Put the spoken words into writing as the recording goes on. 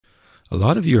A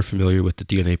lot of you are familiar with the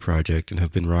DNA Project and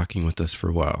have been rocking with us for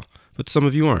a while, but some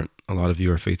of you aren't. A lot of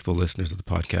you are faithful listeners of the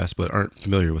podcast, but aren't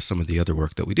familiar with some of the other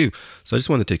work that we do. So I just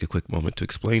want to take a quick moment to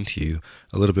explain to you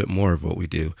a little bit more of what we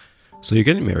do. So you're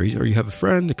getting married, or you have a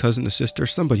friend, a cousin, a sister,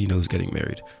 somebody you know is getting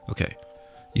married. Okay.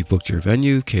 You've booked your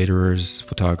venue, caterers,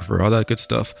 photographer, all that good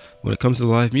stuff. When it comes to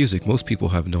live music, most people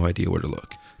have no idea where to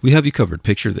look. We have you covered.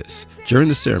 Picture this. During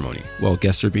the ceremony, while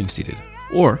guests are being seated,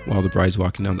 or while the bride's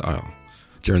walking down the aisle.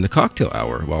 During the cocktail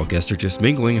hour, while guests are just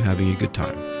mingling and having a good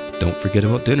time. Don't forget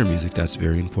about dinner music. That's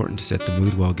very important to set the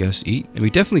mood while guests eat. And we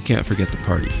definitely can't forget the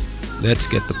party. Let's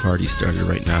get the party started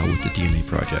right now with the DNA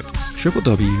Project.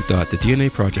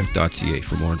 www.thednaproject.ca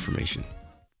for more information.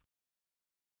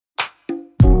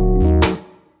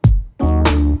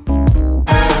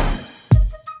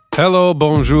 Hello,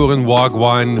 bonjour, and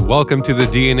wagwan. Welcome to the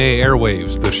DNA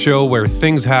Airwaves, the show where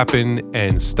things happen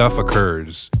and stuff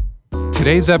occurs.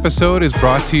 Today's episode is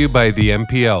brought to you by the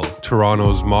MPL,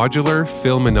 Toronto's modular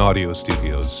film and audio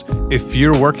studios. If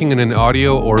you're working in an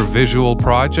audio or visual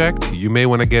project, you may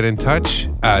want to get in touch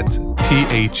at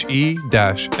the-mpl.com.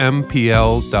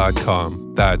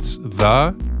 That's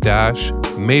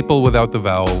the-maple without the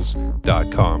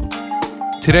vowels.com.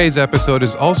 Today's episode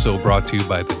is also brought to you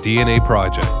by the DNA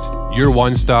Project, your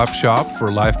one-stop shop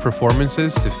for live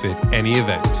performances to fit any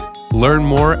event. Learn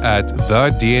more at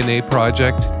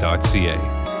thednaproject.ca.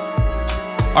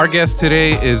 Our guest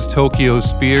today is Tokyo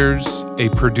Speirs, a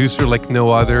producer like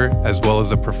no other, as well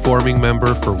as a performing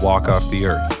member for Walk Off the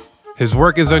Earth. His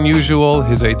work is unusual,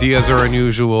 his ideas are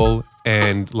unusual,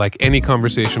 and like any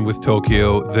conversation with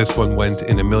Tokyo, this one went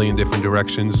in a million different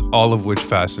directions, all of which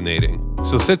fascinating.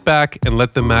 So sit back and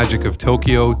let the magic of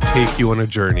Tokyo take you on a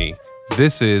journey.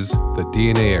 This is the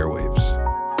DNA Airwaves.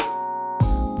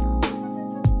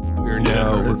 We're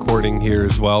now recording here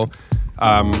as well.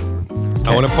 I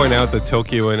want to point out that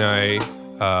Tokyo and I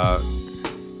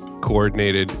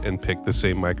coordinated and picked the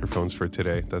same microphones for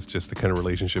today. That's just the kind of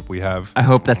relationship we have. I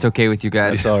hope that's okay with you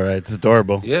guys. It's all right. It's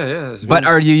adorable. Yeah. But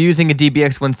are you using a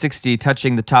DBX 160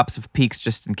 touching the tops of peaks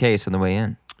just in case on the way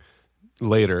in?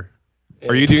 Later.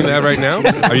 Are you doing that right now?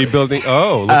 Are you building?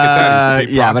 Oh, look at that.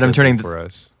 He's yeah, but I'm turning for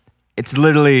us. It's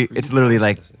literally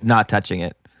like not touching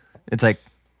it. It's like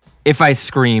if I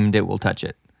screamed, it will touch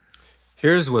it.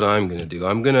 Here's what I'm going to do.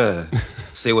 I'm going to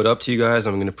say what up to you guys.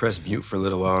 I'm going to press mute for a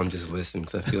little while and just listen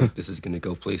because I feel like this is going to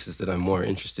go places that I'm more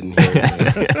interested in hearing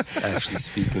than actually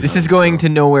speaking. This is going to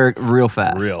nowhere real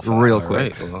fast. Real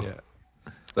quick. Right, well,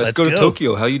 let's go to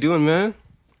Tokyo. How you doing, man?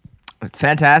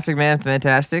 Fantastic, man.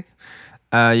 Fantastic.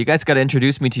 You guys got to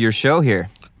introduce me to your show here.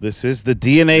 This is the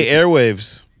DNA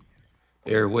Airwaves.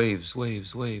 Waves.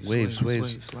 Waves. Yeah,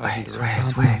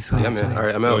 man. All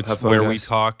right, I'm out. It's Have fun, where guys. we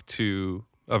talk to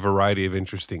a variety of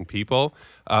interesting people.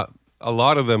 A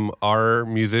lot of them are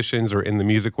musicians or in the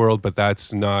music world, but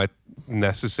that's not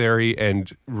necessary.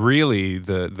 And really,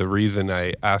 the reason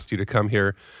I asked you to come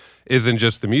here isn't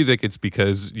just the music. It's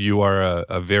because you are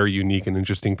a very unique and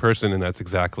interesting person, and that's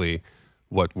exactly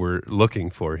what we're looking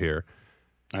for here.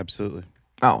 Absolutely.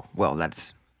 Oh, well,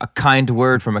 that's a kind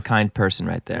word from a kind person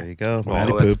right There there. you go. No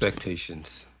Matty Poops.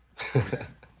 expectations.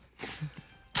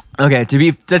 Okay,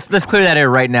 let's clear that air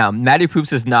right now. Matty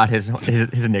Poops is not his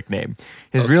nickname.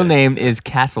 His real name is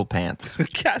Castle Pants.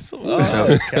 Castle.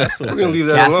 Oh, Castle. We're going to leave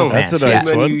that Castle alone. Pants, That's a nice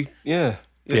yeah. one. Yeah.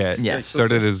 Yeah, Yes. it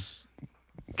started as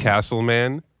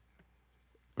Castleman,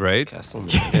 right? Castleman.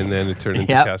 And then it turned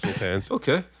into Yep. Castle Pants.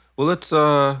 Okay. Well, let's,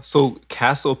 so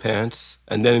Castle Pants,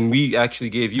 and then we actually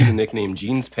gave you the nickname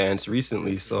Jeans Pants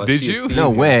recently, so I Did see a you? theme No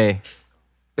here. way.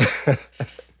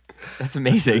 That's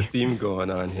amazing. Theme going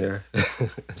on here.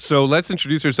 So let's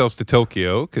introduce ourselves to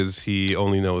Tokyo, because he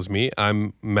only knows me.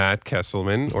 I'm Matt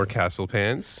Kesselman, or Castle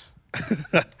Pants.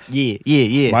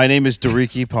 Yeah. My name is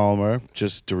Dariki Palmer,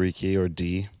 just Dariki or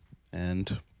D,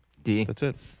 and D. that's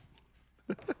it.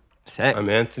 Sick. I'm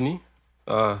Anthony.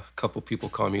 A couple people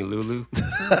call me Lulu.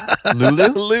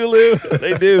 Lulu? Lulu.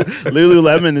 They do.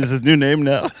 Lululemon is his new name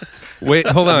now. Wait,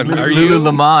 hold on. Are you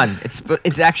Lululemon.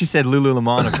 It's actually said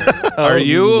Lululemon. are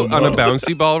you on a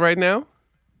bouncy ball right now?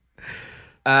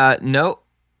 No.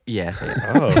 Yes. I am.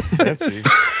 Oh, fancy.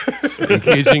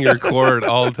 Engaging your core at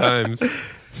all times.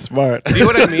 Smart. See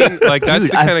what I mean? Like, that's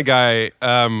Dude, the kind of guy.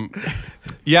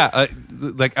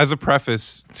 Like, as a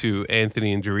preface to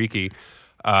Anthony and Jariki,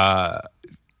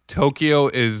 Tokyo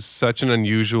is such an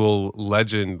unusual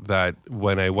legend that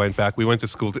when I went back, we went to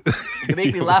school. You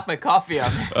make me laugh my coffee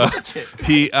up. Watch it.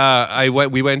 We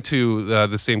went to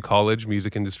the same college,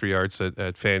 Music Industry Arts at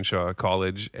Fanshawe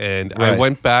College, and I Right.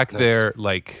 went back there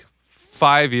like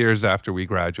 5 years after we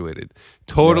graduated.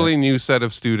 Totally new set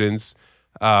of students.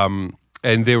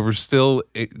 and they were still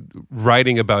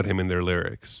writing about him in their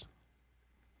lyrics.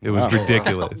 It was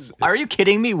ridiculous. Are you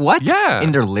kidding me? What? Yeah.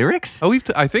 In their lyrics? Oh,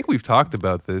 I think we've talked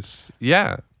about this.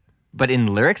 Yeah. But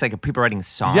in lyrics, like people writing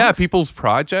songs? Yeah, people's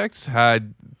projects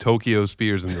had Tokyo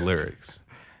Speirs in the lyrics.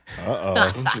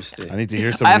 Interesting. I need to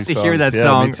hear some I of have these to hear songs. that Yeah,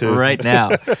 song me too. right now.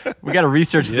 We got to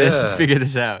research this and figure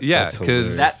this out. Yeah, That's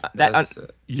because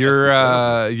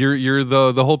hilarious. you're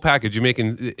the whole package. You make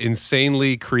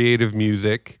insanely creative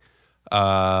music,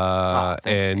 thanks,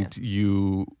 and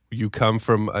you come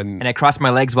from And I cross my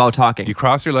legs while talking. you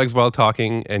cross your legs while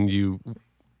talking, and you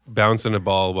bounce in a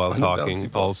ball while On a talking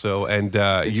bouncy ball. also, and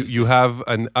you have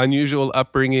an unusual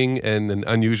upbringing and an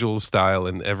unusual style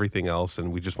and everything else,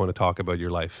 and we just want to talk about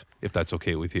your life, if that's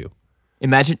okay with you.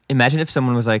 Imagine if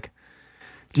someone was like,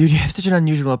 dude, you have such an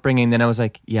unusual upbringing. Then I was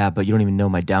like, yeah, but you don't even know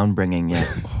my downbringing yet.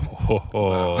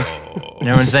 And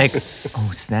everyone's like, oh,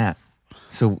 snap.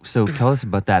 So tell us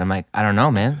about that. I'm like, I don't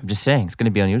know, man. I'm just saying, it's going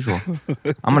to be unusual.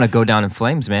 I'm going to go down in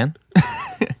flames, man.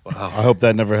 I hope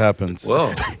that never happens.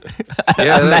 Well,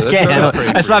 yeah,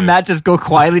 I saw Matt just go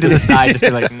quietly to the side, just be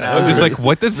like, no. I'm just like,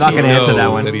 what does Not he gonna know answer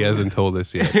that one. that he hasn't told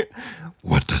us yet?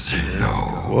 what does he know?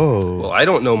 Whoa. Well, I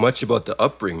don't know much about the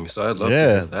upbringing, so I'd love to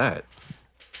Yeah. hear that.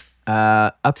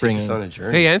 Take Upbringing. us on a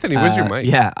journey. Hey, Anthony, where's your mic?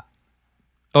 Yeah.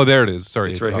 Oh, there it is.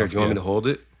 Sorry, it's right here. off, Do you want me yeah. to hold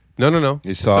it? No.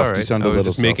 You're It's soft. all You right. sound a I was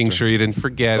little just making softer. sure you didn't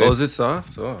forget Oh, it. is it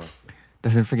soft? Oh,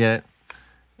 Doesn't forget it.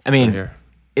 I it's mean, right here.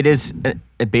 it is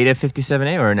a Beta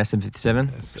 57A or an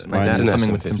SM57? Something like Mine that. It's an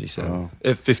Something with some,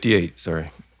 SM57. 58, sorry.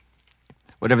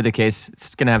 whatever the case,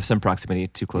 it's going to have some proximity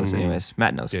too close anyways.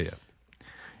 Matt knows. Yeah.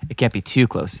 It can't be too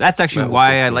close. That's actually Matt will why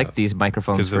set I you like up. these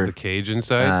microphones Because for of the cage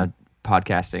inside.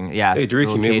 podcasting. Yeah. Hey,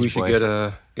 little Doriki, maybe cage we should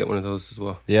boy. get one of those as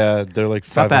well. Yeah, they're like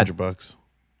not bad. $500.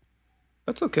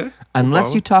 That's okay.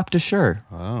 Unless you talk to Sure.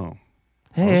 Oh.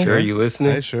 Hey. Sure, are you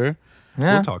listening? Hey, sure.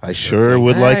 Yeah. We'll talk I to sure you.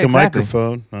 would Yeah, like a exactly.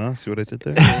 microphone. See what I did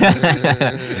there?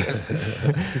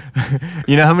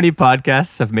 You know how many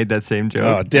podcasts have made that same joke?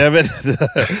 Oh, damn it.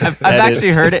 I've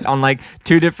actually heard it on like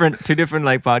two different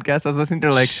like podcasts. I was listening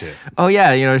to like, Shit. oh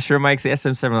yeah, Sure Mike's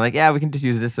SM7. Like, yeah, we can just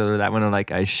use this or that one. I'm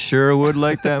like, I sure would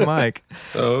like that mic.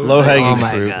 Oh, Low hanging Oh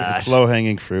my fruit. gosh. It's low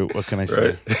hanging fruit. What can I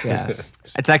say? right. Yeah,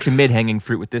 it's actually mid hanging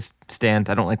fruit with this stand.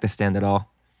 I don't like the stand at all.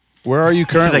 Where are you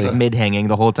This is currently? like mid hanging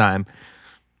the whole time.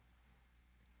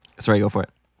 Sorry, go for it.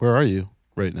 Where are you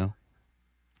right now?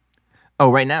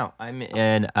 Oh, right now I'm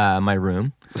in my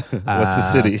room. What's the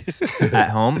city? At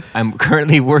home. I'm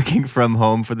currently working from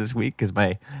home for this week because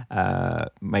my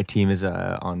team is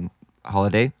on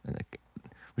holiday,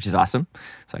 which is awesome.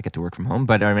 So I get to work from home.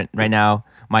 But right now,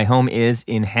 my home is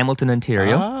in Hamilton,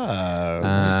 Ontario.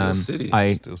 Still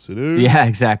city. Still city. Yeah,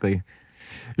 exactly.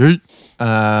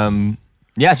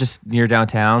 Yeah, just near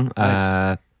downtown.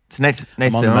 Nice. It's a nice I'm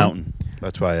on zone. the mountain.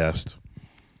 That's why I asked.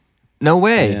 No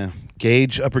way. Yeah.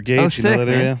 Gage, Upper Gage. Oh, you sick, know that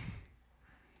man. area?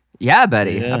 Yeah,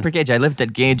 buddy. Yeah. Upper Gage. I lived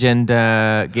at Gage and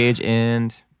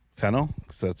Fennel?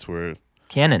 'Cause that's where.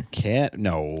 Cannon.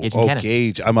 No. Gage and Cannon.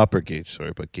 Gage. I'm Upper Gage.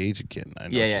 Sorry, but Gage and Cannon. I know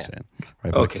Yeah, what yeah. you're saying.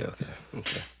 Right, but Okay.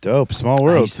 dope. Small I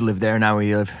world. used to live there. Now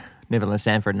we live in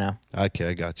Sanford now. Okay,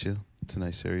 I got you. It's a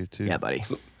nice area too. Yeah, buddy.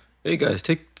 Hey guys,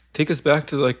 take us back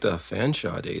to like the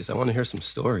Fanshawe days. I want to hear some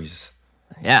stories.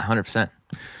 Yeah, 100%.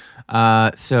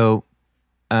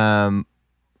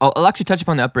 I'll actually touch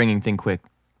upon the upbringing thing quick,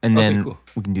 and Okay, then cool.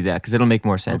 we can do that because it'll make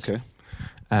more sense. Okay.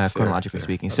 Chronologically Fair.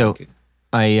 speaking. I So like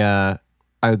it.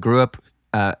 I grew up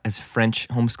as a French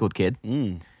homeschooled kid.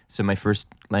 So my first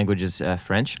language is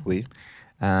French, Oui.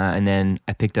 and then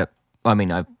I picked up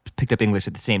English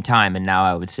at the same time, and now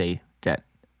I would say that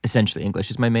essentially English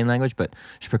is my main language, but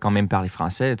je peux quand même parler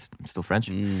français. It's still French.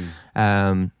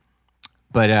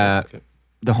 Okay.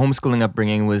 The homeschooling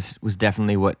upbringing was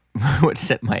definitely what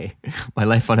set my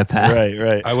life on a path.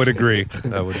 Right. I would agree.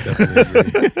 I would definitely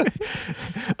agree.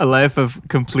 A life of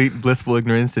complete blissful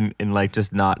ignorance and like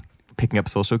just not picking up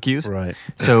social cues. Right.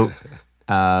 So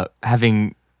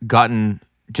having gotten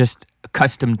just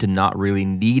accustomed to not really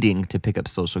needing to pick up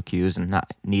social cues and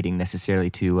not needing necessarily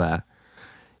to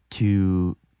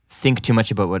think too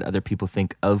much about what other people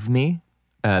think of me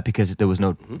because there was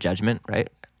no judgment, right?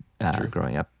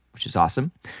 Growing up, which is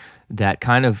awesome. That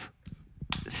kind of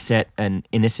set an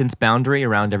innocence boundary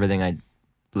around everything I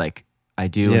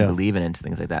do and believe in and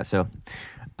things like that. So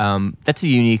that's a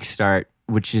unique start,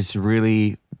 which is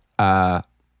really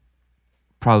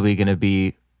probably going to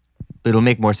be, it'll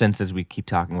make more sense as we keep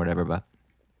talking, whatever, but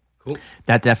Cool.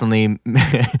 that definitely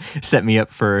set me up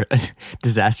for a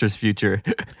disastrous future.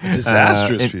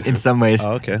 Disastrous future. In some ways.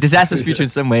 Oh, okay. Disastrous future in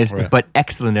some ways, Right. but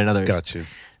excellent in others. Got you.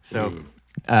 So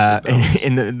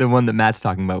And the one that Matt's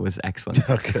talking about was excellent.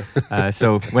 Okay.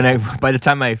 So by the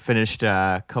time I finished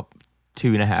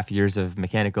 2.5 years of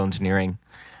mechanical engineering,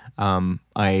 I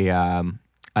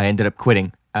ended up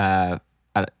quitting at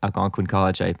Algonquin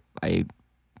College. I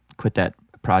quit that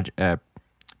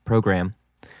program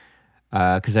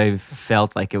because I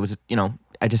felt like it was,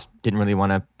 I just didn't really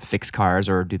want to fix cars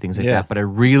or do things like that. But I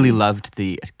really loved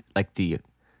the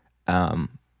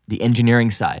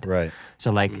engineering side. Right.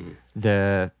 So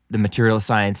the material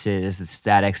sciences, the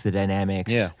statics, the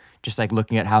dynamics, just like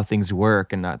looking at how things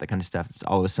work and that kind of stuff. It's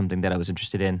always something that I was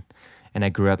interested in. And I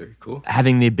grew up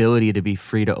having the ability to be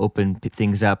free to open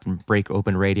things up and break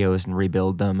open radios and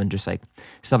rebuild them and just like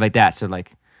stuff like that. So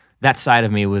like that side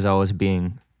of me was always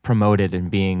being promoted and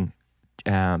being,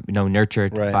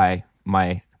 nurtured by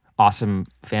my awesome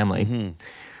family,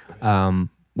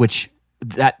 which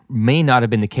that may not have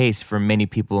been the case for many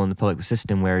people in the public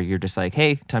system where you're just like,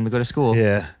 hey, time to go to school.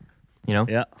 Yeah.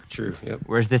 Yeah. True. Yep.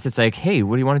 Whereas this, it's like, hey,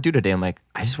 what do you want to do today? I'm like,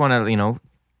 I just want to,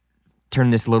 turn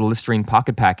this little Listerine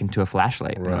pocket pack into a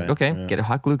flashlight. Right. Like, okay, get a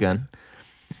hot glue gun,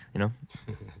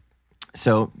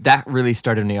 So that really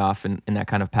started me off in that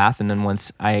kind of path. And then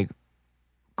once I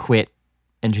quit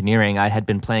engineering, I had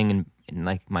been playing in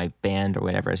like my band or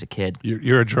whatever as a kid.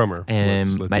 You're a drummer.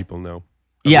 And Let's let people know.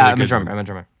 I'm a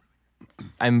drummer.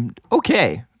 I'm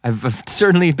okay. I've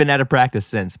certainly been out of practice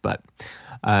since, but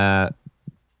my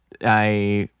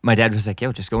dad was like,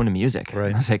 yo, just go into music.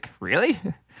 Right. I was like, really?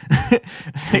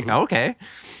 Like, okay.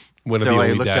 One of So the I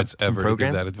only looked dads up some ever to give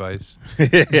programs. that advice.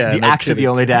 Actually, the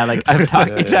only dad. Like I've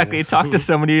talked to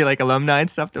so many like alumni and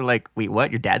stuff. They're like, wait, what?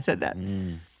 Your dad said that?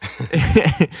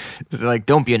 So like,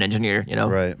 don't be an engineer.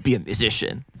 Right. Be a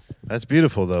musician. That's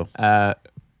beautiful, though.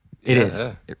 It is.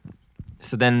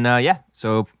 So then,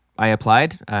 so I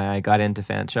applied. I got into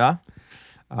Fanshawe.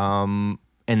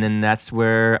 And then that's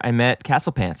where I met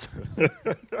Castle Pants.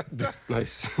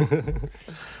 Nice.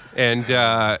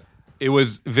 And it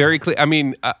was very clear. I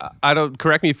mean, I don't,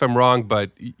 correct me if I'm wrong,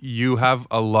 but you have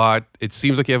it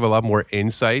seems like you have a lot more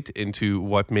insight into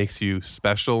what makes you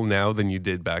special now than you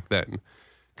did back then.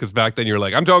 Because back then you were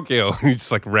like, I'm Tokyo. And you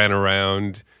just like ran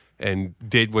around and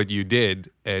did what you did.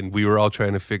 And we were all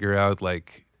trying to figure out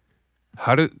like,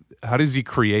 how does he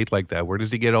create like that? Where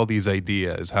does he get all these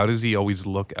ideas? How does he always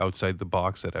look outside the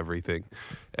box at everything?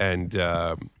 And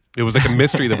it was like a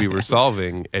mystery that we were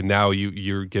solving, and now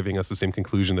you're giving us the same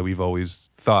conclusion that we've always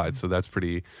thought. So that's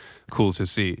pretty cool to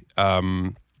see.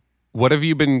 What have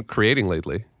you been creating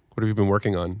lately? What have you been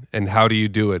working on, and how do you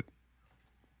do it?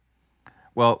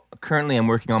 Well, currently I'm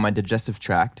working on my digestive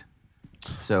tract.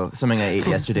 So something I ate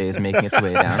yesterday is making its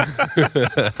way down.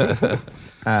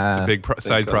 It's a big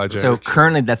side project. So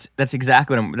currently that's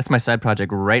exactly that's my side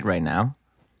project right now.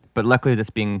 But luckily that's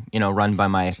being, run by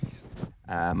my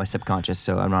my subconscious,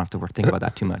 so I don't have to think about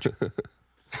that too much.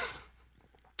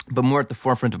 But more at the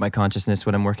forefront of my consciousness,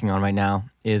 what I'm working on right now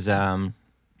is a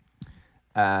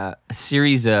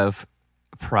series of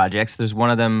projects. There's one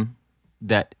of them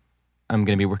that I'm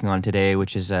going to be working on today,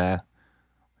 which is the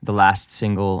last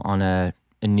single on a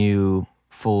new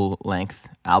full-length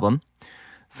album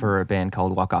for a band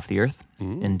called Walk Off the Earth,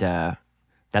 and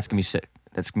that's gonna be sick.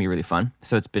 That's gonna be really fun.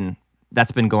 So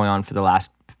that's been going on for the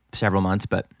last several months,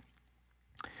 but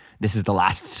this is the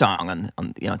last song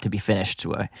on to be finished.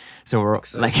 So we're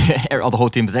like, all the whole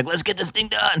team is like, let's get this thing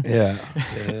done. Yeah.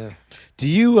 Yeah. Do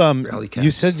you Rally you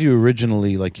caps. said you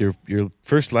originally like your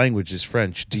first language is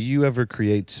French. Do you ever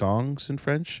create songs in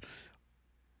French?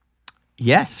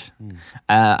 Yes.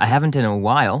 I haven't in a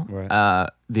while. Right.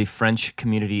 The French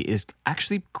community is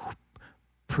actually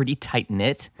pretty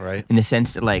tight-knit. Right. In the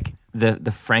sense that like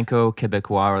the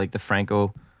Franco-Quebecois or like the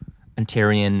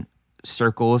Franco-Ontarian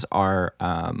circles are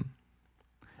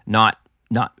not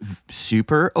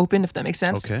super open, if that makes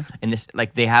sense. Okay. And this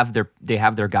like they have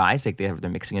their guys, like they have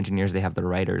their mixing engineers, they have their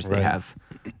writers, they Right. have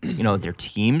their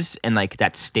teams, and like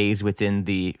that stays within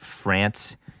the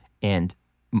France and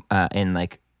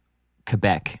like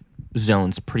Quebec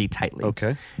zones pretty tightly.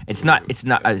 Okay. It's not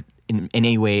in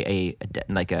any way a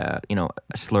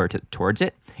slur towards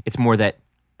it. It's more that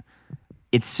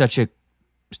it's such a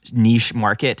niche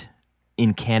market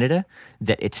in Canada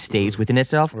that it stays within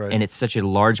itself, Right. and it's such a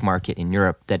large market in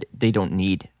Europe that they don't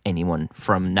need anyone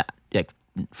from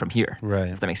here. Right.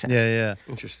 If that makes sense. Yeah.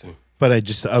 Interesting. But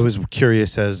I was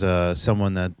curious as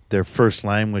someone that their first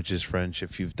language is French,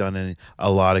 if you've done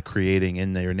a lot of creating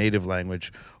in your native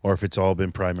language, or if it's all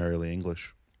been primarily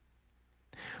English.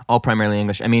 All primarily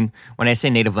English. I mean, when I say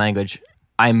native language,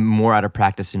 I'm more out of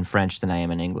practice in French than I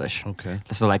am in English. Okay.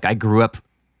 So like I grew up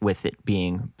with it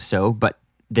being so, but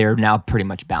they're now pretty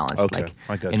much balanced. Okay, Like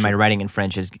I got in you. my writing in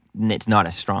French it's not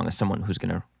as strong as someone who's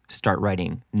going to start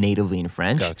writing natively in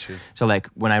French. Got you. So like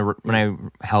when I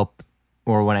help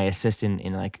or when I assist in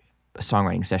like a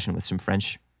songwriting session with some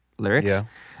French lyrics, Yeah.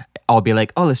 I'll be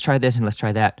like, oh, let's try this and let's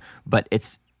try that. But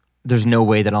there's no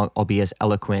way that I'll be as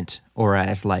eloquent or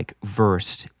as like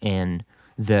versed in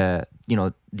the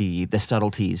the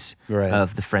subtleties Right.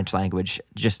 of the French language,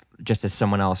 just as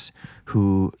someone else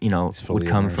who fully would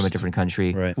come from a immersed. different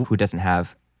country, Right. who doesn't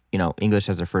have English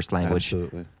as their first language.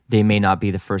 Absolutely. They may not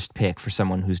be the first pick for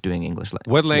someone who's doing English.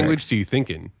 What language lyrics. do you think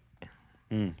in?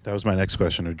 That was my next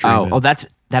question. Or dreaming.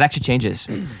 That actually changes.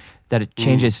 That it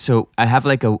changes. So I have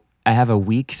a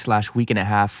week/week and a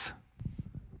half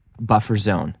buffer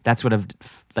zone. That's what I've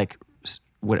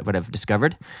what I've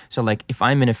discovered. So like if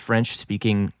I'm in a French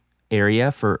speaking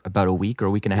area for about a week or a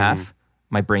week and a half,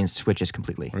 my brain switches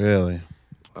completely. Really?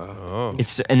 Oh.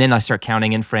 And then I start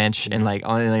counting in French and like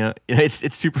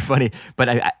it's super funny.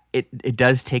 But it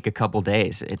does take a couple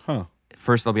days.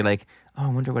 First I'll be like, oh, I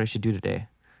wonder what I should do today,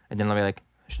 and then I'll be like,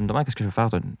 je me demande qu'est-ce que je vais faire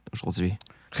aujourd'hui.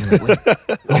 Like, wait.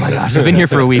 Oh my gosh, I've been here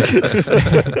for a week.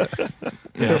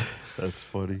 Yeah. That's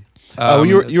funny.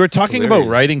 You were talking about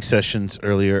hilarious. writing sessions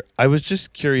earlier. I was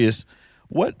just curious,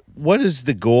 what is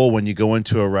the goal when you go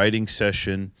into a writing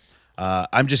session?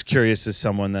 I'm just curious as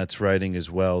someone that's writing as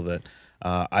well, that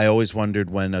I always wondered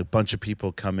when a bunch of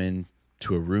people come in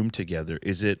to a room together,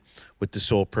 is it with the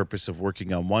sole purpose of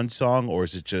working on one song, or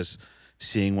is it just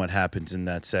seeing what happens in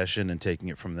that session and taking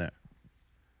it from there?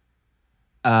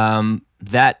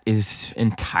 That is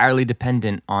entirely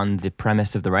dependent on the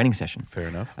premise of the writing session. Fair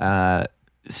enough.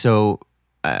 So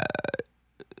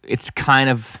it's kind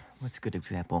of, what's a good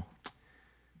example?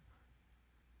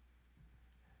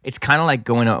 It's kind of like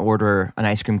going to order an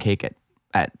ice cream cake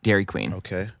at Dairy Queen,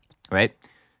 Okay. right?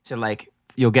 So like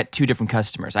you'll get two different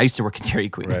customers. I used to work at Dairy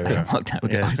Queen Right, a long time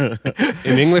ago. Yeah.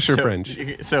 In English or French?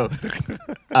 So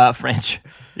French.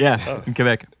 Yeah, in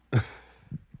Quebec.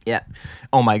 Yeah.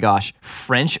 Oh my gosh.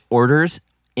 French orders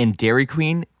in Dairy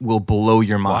Queen will blow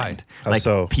your mind. How Like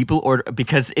so? people order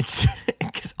because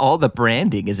because all the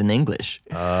branding is in English.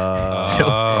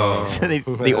 So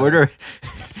they order.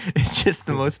 It's just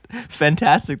the most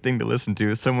fantastic thing to listen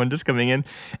to. Someone just coming in.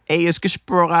 Hey, est-ce que je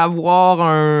pourrais avoir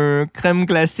un crème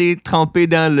glacée trempée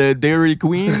dans le Dairy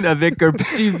Queen avec un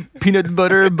petit peanut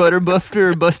butter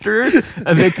buster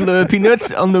avec le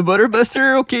peanuts on the butter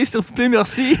buster? Okay, s'il vous plaît,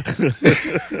 merci.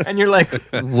 And you're like,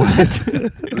 what?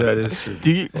 That is true.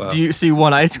 Do you see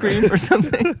one ice cream or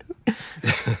something?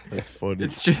 That's funny.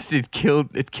 It's just it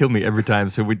killed me every time.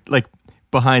 So we like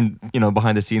behind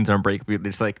the scenes on break, we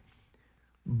just like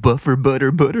buffer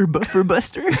butter buster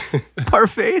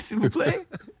parfait, s'il vous plaît.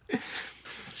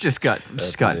 It's just got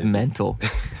amazing. mental.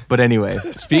 But anyway,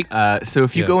 so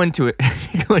if you go into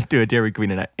a Dairy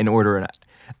Queen and order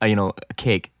a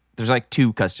cake, there's like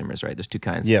two customers, right? There's two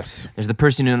kinds. Yes. There's the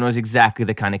person who knows exactly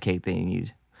the kind of cake they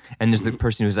need. And there's the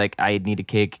person who's like, I need a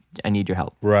cake, I need your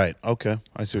help. Right. Okay.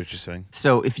 I see what you're saying.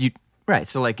 So if you're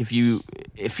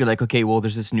like, okay, well,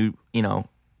 there's this new,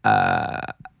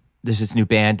 there's this new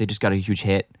band, they just got a huge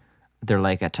hit. They're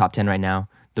like at top 10 right now.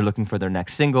 They're looking for their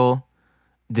next single.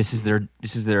 This is their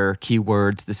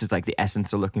keywords. This is like the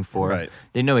essence they're looking for. Right.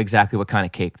 They know exactly what kind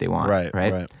of cake they want.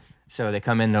 Right. So they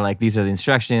come in, they're like, these are the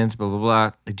instructions, blah, blah,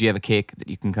 blah. Like, do you have a cake that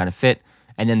you can kind of fit?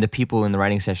 And then the people in the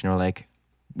writing session are like,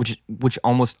 which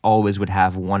almost always would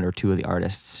have one or two of the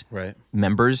artists'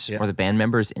 members or the band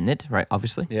members in it, right?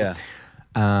 Obviously. Yeah.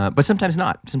 But sometimes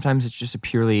not. Sometimes it's just a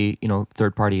purely,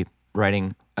 third party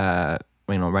writing,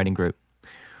 writing group.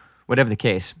 Whatever the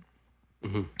case,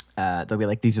 they'll be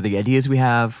like, these are the ideas we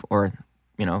have, or,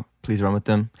 please run with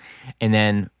them. And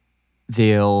then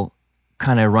they'll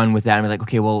kind of run with that and be like,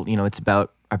 okay, well, it's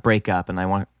about a breakup, and I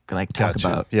want to like talk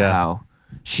about how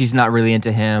she's not really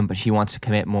into him, but she wants to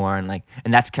commit more, and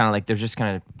that's kind of like they're just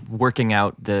kind of working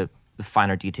out the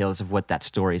finer details of what that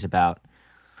story is about.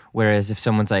 Whereas if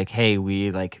someone's like, hey,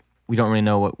 we don't really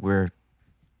know what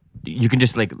you can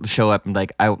just like show up and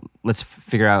like, let's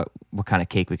figure out what kind of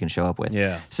cake we can show up with.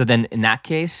 Yeah. So then in that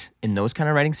case, in those kind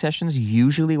of writing sessions,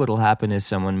 usually what will happen is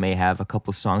someone may have a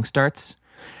couple song starts.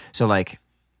 So like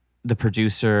the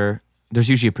producer, there's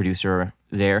usually a producer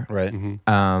there. Right.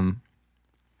 Mm-hmm.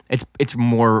 It's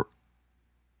more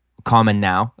common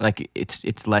now. Like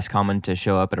it's less common to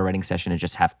show up at a writing session and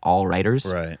just have all writers.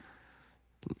 Right.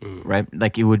 Right.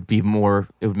 Like it would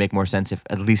make more sense if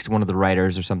at least one of the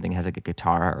writers or something has like a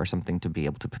guitar or something to be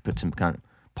able to put some kind of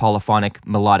polyphonic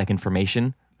melodic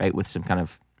information, right, with some kind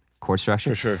of chord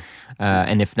structure. For sure.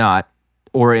 And if not,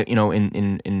 or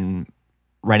in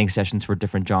writing sessions for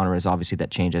different genres, obviously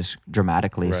that changes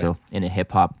dramatically. Right. So in a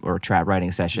hip hop or trap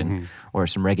writing session or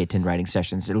some reggaeton writing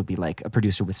sessions, it'll be like a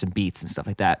producer with some beats and stuff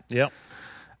like that. Yep.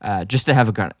 Just to have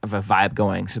a kind of a vibe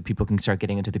going, so people can start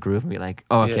getting into the groove and be like,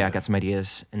 "Oh, okay, Yeah. I got some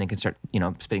ideas," and then can start,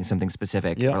 spitting something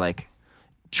specific Yeah. or like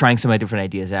trying some different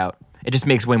ideas out. It just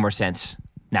makes way more sense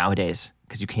nowadays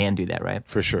because you can do that, right?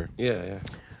 For sure. Yeah.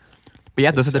 But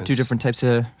yeah, those are the Makes two sense. different types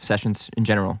of sessions in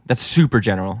general. That's super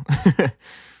general.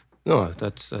 No,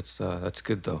 that's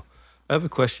good though. I have a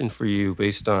question for you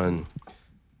based on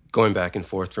going back and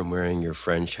forth from wearing your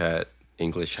French hat,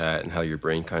 English hat, and how your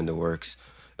brain kind of works.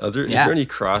 Is Yeah. there any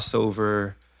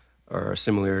crossover or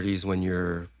similarities when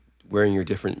you're wearing your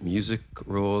different music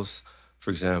roles? For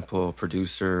example,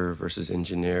 producer versus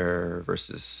engineer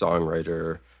versus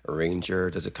songwriter, arranger.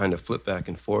 Does it kind of flip back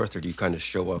and forth, or do you kind of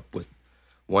show up with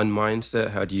one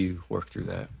mindset? How do you work through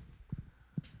that?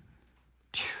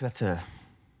 That's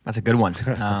a good one.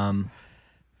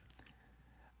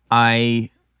 I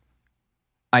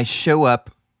show up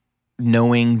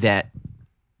knowing that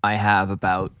I have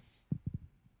about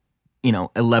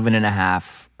 11 and a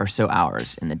half or so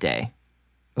hours in the day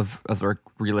of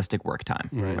realistic work time,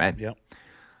 right? Yep.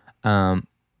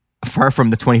 Far from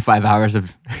the 25 hours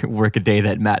of work a day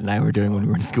that Matt and I were doing when we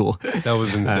were in school. That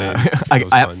was insane. That was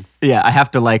fun. Yeah, I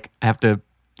have to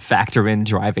factor in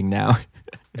driving now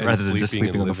And rather than just sleeping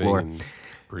and on the living floor. and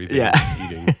breathing Yeah.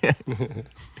 and eating.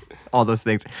 All those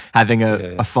things. Having Yeah.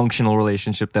 a functional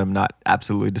relationship that I'm not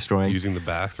absolutely destroying. Using the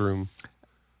bathroom.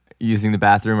 Using the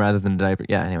bathroom rather than the diaper.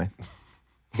 Yeah, anyway.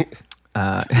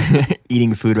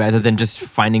 Eating food rather than just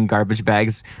finding garbage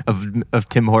bags of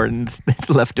Tim Hortons that's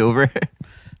left over.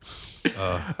 I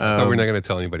thought we were not going to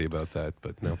tell anybody about that,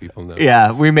 but now people know.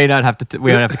 Yeah, we may not have to.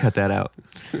 We don't have to cut that out.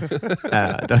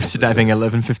 Dumpster diving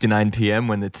 11:59 p.m.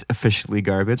 when it's officially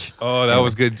garbage. Oh, that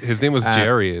was good. His name was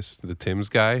Jarius, the Tim's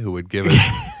guy, who would give us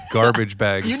garbage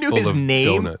bags You knew full his of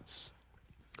name? donuts.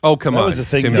 Oh, come That on. was the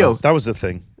thing. Tim- though. That was the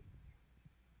thing.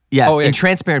 Yeah, Oh, yeah. in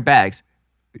transparent bags.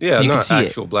 Yeah, So you can not see it.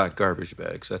 actual black garbage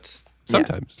bags. That's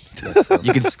Sometimes.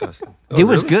 You can- disgusting. It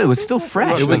was good. It was still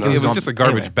fresh. It was, Like, it was on- just a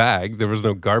garbage anyway. bag. There was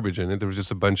no garbage in it. There was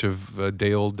just a bunch of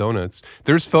day-old donuts.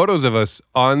 There's photos of us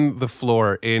on the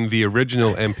floor in the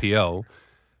original MPL,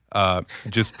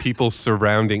 just people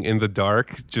surrounding in the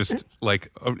dark, just like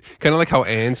kind of like how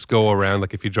ants go around,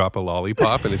 like if you drop a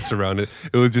lollipop and it's surrounded.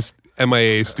 It was just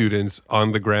MIA students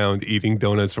on the ground eating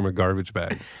donuts from a garbage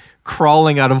bag.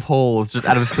 Crawling out of holes, just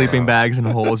out of sleeping bags and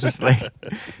holes, just like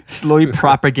slowly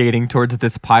propagating towards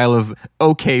this pile of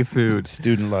okay food.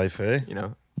 Student life, eh?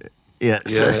 Yeah,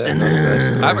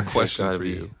 sustenance. I have a That's question gotta for be-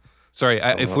 you. Sorry,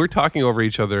 if we're talking over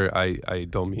each other, I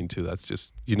don't mean to. That's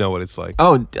just, you know what it's like.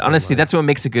 Oh, honestly, that's what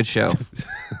makes a good show. Let's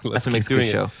That's what makes a keep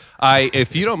good doing show. it.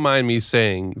 If you don't mind me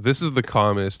saying, this is the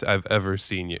calmest I've ever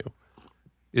seen you.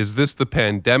 Is this the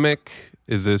pandemic?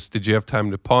 Did you have time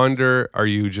to ponder? Are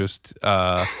you just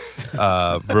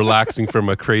relaxing from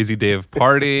a crazy day of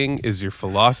partying? Is your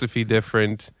philosophy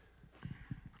different?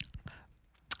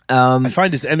 I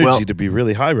find his energy well- to be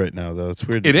really high right now, though. It's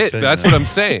weird. It is. That's what I'm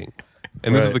saying.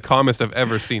 And this is Right. the calmest I've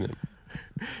ever seen him.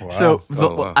 Wow. So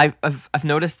wow. I've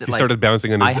noticed that He like started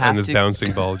bouncing on I his, have on his to-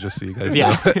 bouncing ball, just so you guys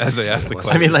Yeah. know, as I asked the I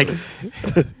question. I mean, like,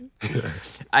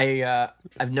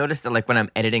 I've noticed that like when I'm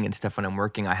editing and stuff, when I'm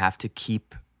working, I have to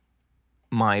keep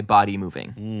my body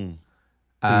moving.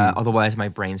 Otherwise, my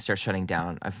brain starts shutting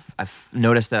down. I've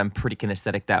noticed that I'm pretty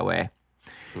kinesthetic that way.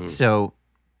 So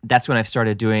that's when I've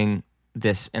started doing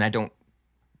this, and I don't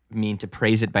mean to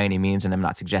praise it by any means, and I'm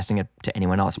not suggesting it to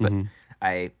anyone else, but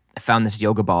I found this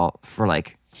yoga ball for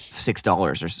like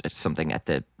 $6 or something at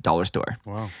the dollar store.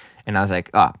 Wow. And I was like,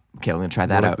 oh, okay, I'm gonna try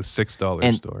that More out. of the $6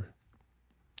 And- store.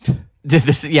 Did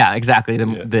this? Yeah, exactly. The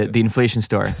Yeah. the inflation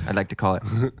store, I'd like to call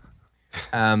it.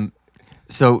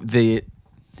 So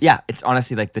it's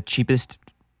honestly like the cheapest,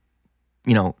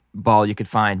 ball you could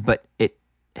find, but it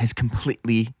has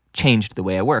completely changed the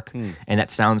way I work, and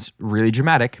that sounds really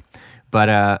dramatic, but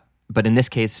in this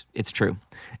case, it's true.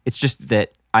 It's just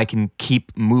that I can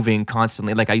keep moving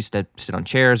constantly. Like I used to sit on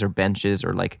chairs or benches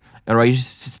or I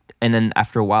used to, and then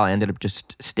after a while, I ended up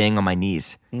just staying on my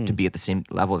knees to be at the same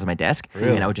level as my desk,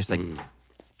 Really? and I would just like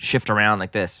shift around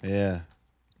like this. Yeah.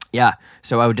 Yeah.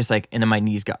 So I would just and then my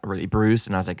knees got really bruised,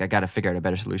 and I was like, I got to figure out a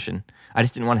better solution. I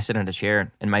just didn't want to sit on a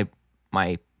chair, and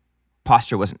my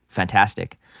posture wasn't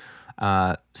fantastic.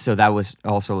 So that was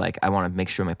also like, I want to make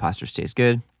sure my posture stays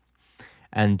good.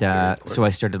 And so I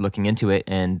started looking into it,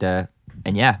 and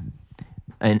yeah.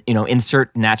 And,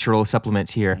 insert natural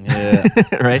supplements here, Yeah.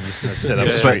 right? I'm just gonna sit up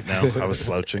straight now. I was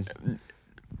slouching.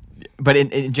 But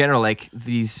in general, like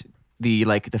these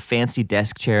the fancy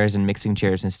desk chairs and mixing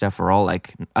chairs and stuff are all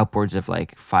like upwards of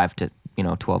like $500 to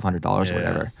 $1,200 or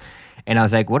whatever. And I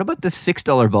was like, what about this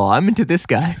 $6 ball? I'm into this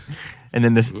guy. And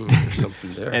then this there's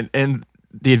something there. and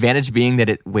the advantage being that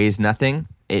it weighs nothing.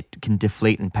 It can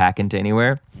deflate and pack into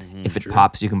anywhere. If it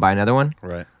pops, you can buy another one.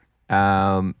 Right.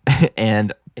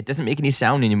 And it doesn't make any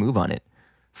sound when you move on it.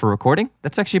 For recording,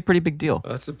 that's actually a pretty big deal.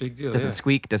 That's a big deal. Doesn't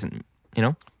squeak, doesn't,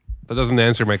 That doesn't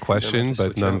answer my question, to but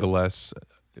switch out. nonetheless,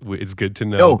 it's good to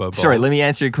know Oh, about sorry. balls. Let me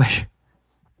answer your question.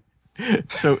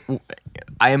 So,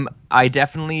 I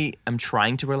definitely am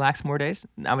trying to relax more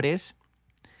nowadays.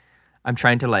 I'm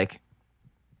trying to like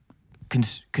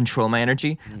control my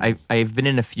energy. I've been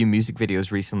in a few music videos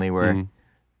recently where,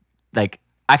 like,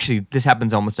 actually, this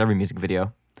happens almost every music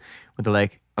video, where they're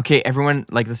like, okay, everyone,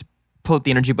 like, let's pull up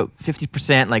the energy about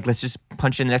 50%. Like, let's just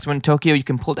punch in the next one. Tokyo, you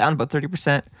can pull down about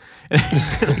 30%.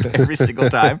 Like, every single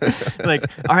time. Like,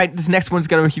 all right, this next one's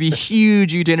going to be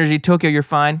huge energy. Tokyo, you're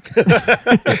fine. Okay,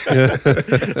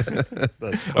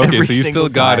 Every so you single still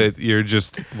got time. it. You're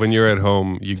just, when you're at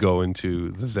home, you go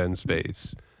into the Zen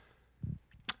space.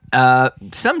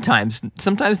 Sometimes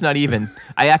not even.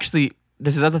 I actually,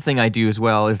 this is other thing I do as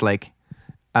well is like,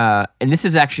 and this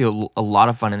is actually a lot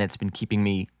of fun, and it's been keeping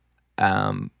me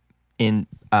in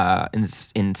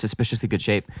suspiciously good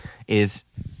shape. Is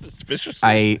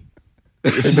Suspiciously.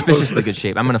 suspiciously good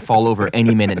shape. I'm gonna fall over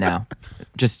any minute now,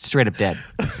 just straight up dead.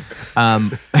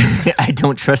 I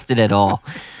don't trust it at all.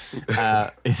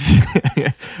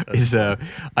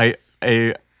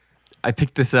 I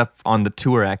picked this up on the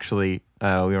tour actually. We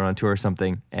were on tour or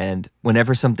something, and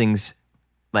whenever something's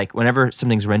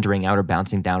rendering out or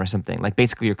bouncing down or something, like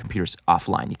basically your computer's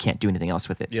offline. You can't do anything else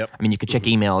with it. Yep. I mean, you could check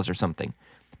emails or something,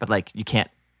 but like you can't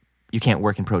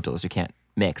work in Pro Tools. You can't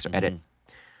mix or edit.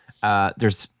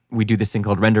 We do this thing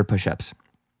called render push-ups.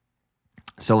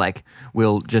 So like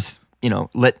we'll just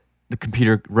let the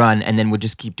computer run, and then we'll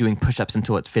just keep doing push-ups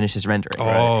until it finishes rendering.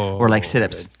 Oh, or like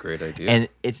sit-ups. Great idea. And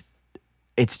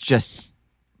it's just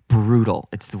brutal.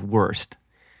 It's the worst.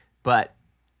 But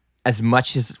as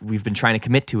much as we've been trying to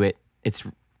commit to it, it's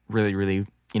really, really,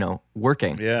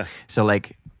 working. Yeah. So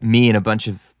like me and a bunch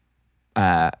of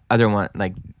other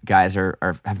guys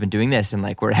have been doing this, and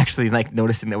like we're actually like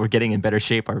noticing that we're getting in better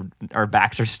shape. Our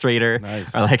backs are straighter.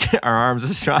 Nice. Or like our arms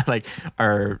are strong. Like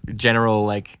our general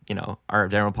our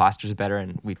general posture is better,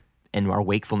 and our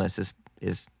wakefulness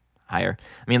is higher.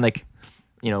 I mean, like,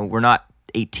 we're not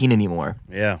 18 anymore,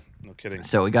 Yeah. No kidding.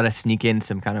 so we got to sneak in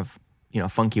some kind of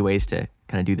funky ways to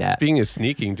kind of do that. Speaking of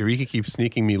sneaking, Dariki keeps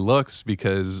sneaking me looks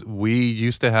because we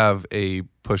used to have a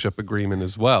push-up agreement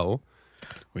as well.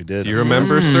 We did. Do you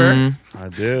remember, sir? I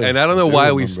do. And I don't know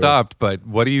why we remember. stopped, but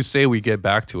what do you say we get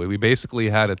back to it? We basically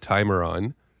had a timer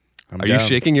on. I'm Are you down.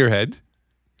 shaking your head?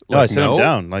 No, I Like, said I'm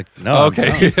down. Like, no. I'm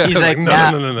Okay. down. He's like, no,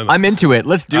 nah, no. I'm into it.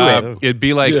 Let's do it. It'd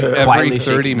be like every Quietly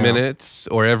 30 shaking now. minutes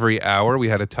or every hour we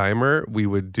had a timer. We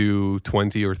would do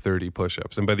 20 or 30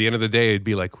 push-ups. And by the end of the day, it'd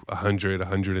be like 100,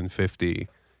 150.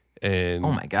 And,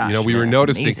 Oh my gosh, we man, were that's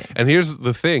noticing. amazing. And here's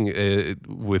the thing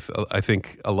with, I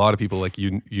think, a lot of people like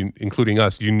you, including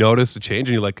us, you notice a change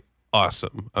and you're like,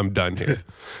 awesome, I'm done here.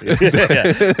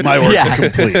 Yeah. My work's Yeah.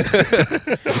 complete.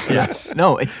 Yes.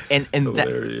 No, it's and that,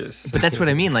 Hilarious. but that's what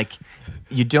I mean. Like,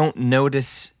 you don't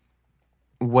notice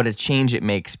what a change it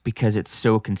makes because it's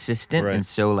so consistent Right. and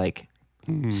so like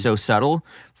so subtle.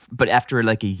 But after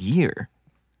like a year,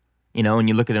 and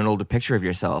you look at an older picture of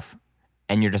yourself,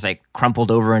 and you're just like crumpled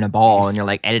over in a ball, and you're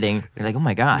like editing. You're like, oh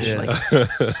my gosh, like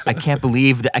I can't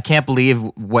believe that. I can't believe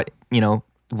what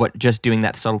what just doing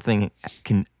that subtle thing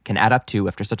can add up to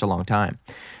after such a long time.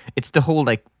 It's the whole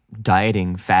like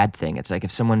dieting fad thing. It's like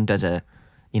if someone does a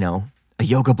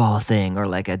yoga ball thing or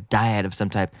like a diet of some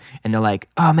type, and they're like,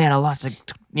 oh man, I lost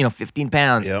like 15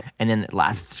 pounds, Yep. and then it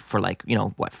lasts for like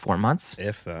 4 months.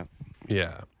 If that.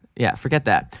 Yeah, forget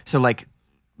that. So like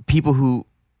people who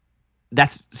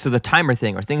the timer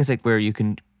thing or things like where you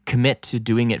can commit to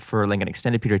doing it for like an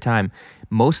extended period of time,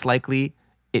 most likely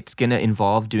it's going to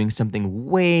involve doing something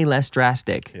way less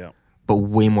drastic, Yeah. but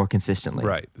way more consistently.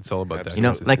 Right. It's all about that.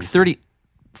 Like consistency.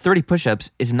 30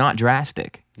 push-ups is not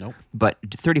drastic. Nope. But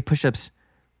 30 push-ups,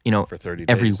 For 30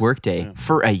 every days. workday Yeah.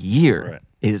 for a year Right.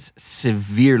 is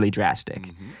severely drastic.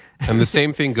 And the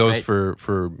same thing goes Right.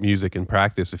 for music and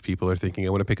practice. If people are thinking, I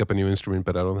want to pick up a new instrument,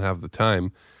 but I don't have the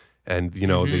time. And,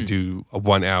 they do a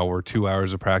 1 hour, 2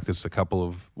 hours of practice a couple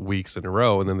of weeks in a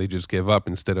row, and then they just give up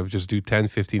instead of just do 10,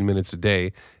 15 minutes a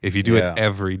day. If you do Yeah. it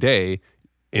every day,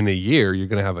 in a year, you're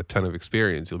going to have a ton of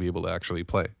experience. You'll be able to actually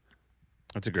play.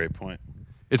 That's a great point.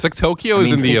 It's like Tokyo I is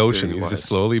mean, in the think ocean. He's theory-wise. just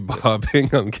slowly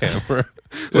bobbing on camera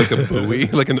like a buoy,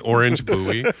 like an orange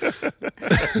buoy.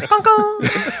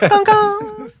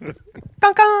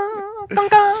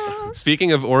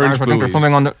 Speaking of orange buoys, there's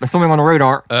something on the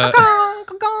radar.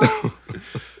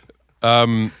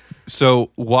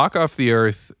 So Walk Off the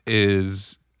Earth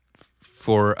is,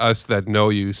 for us that know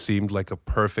you, seemed like a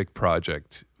perfect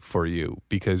project for you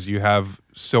because you have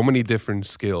so many different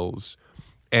skills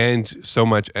and so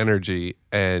much energy,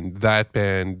 and that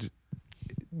band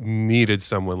needed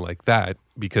someone like that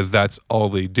because that's all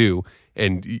they do.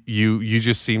 And you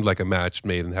just seemed like a match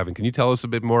made in heaven. Can you tell us a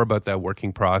bit more about that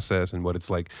working process and what it's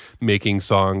like making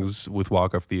songs with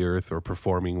Walk Off the Earth or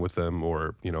performing with them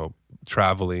or,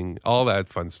 traveling, all that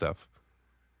fun stuff?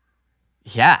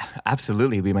 Yeah,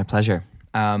 absolutely. It'd be my pleasure.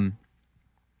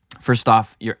 First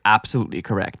off, you're absolutely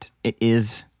correct. It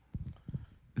is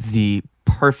the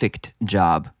perfect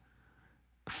job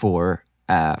for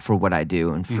what I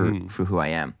do and for who I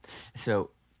am. So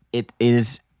it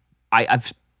is.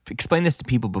 I've explained this to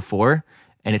people before,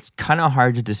 and it's kind of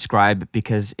hard to describe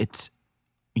because it's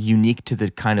unique to the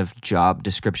kind of job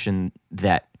description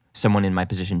that someone in my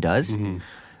position does.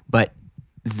 But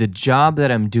the job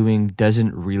that I'm doing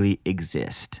doesn't really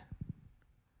exist.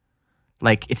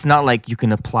 Like, it's not like you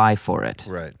can apply for it.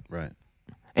 Right.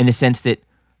 In the sense that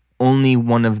only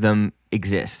one of them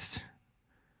exists.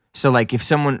 So, like, if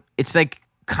someone, it's like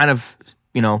kind of,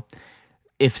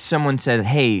 if someone said,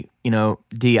 hey,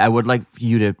 D, I would like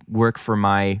you to work for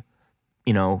my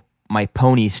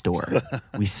pony store.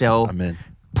 We sell I'm in.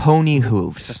 pony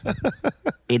hooves.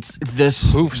 It's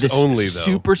this Hooves only, though.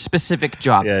 super specific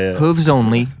job. Yeah. Hooves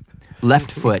only,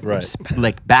 left foot, Right.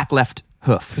 like back left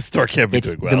hoof. The store can't be It's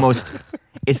doing well. the most.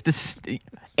 It's this,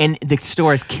 and the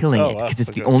store is killing Oh, it wow. because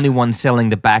it's the Okay. only one selling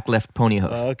the back left pony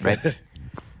hoof. Okay. Right.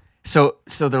 So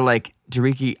they're like,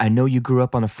 Jariki, I know you grew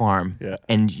up on a farm, Yeah.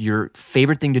 and your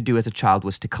favorite thing to do as a child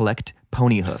was to collect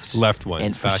pony hoofs. Left ones,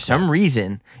 And for back some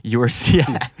reason,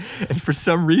 and for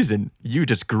some reason, you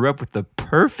just grew up with the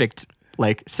perfect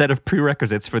set of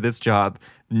prerequisites for this job.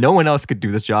 No one else could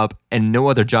do this job, and no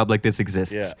other job like this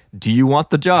exists. Yeah. Do you want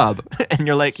the job? And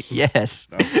you're like, yes.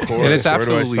 Of course. And it's Where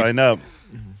absolutely- do I sign up?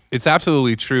 It's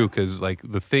absolutely true because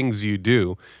the things you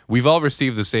do, we've all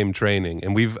received the same training,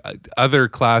 and we've other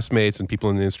classmates and people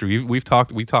in the industry. We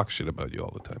talk shit about you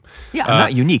all the time. Yeah, I'm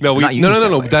not unique. No, I'm not unique no.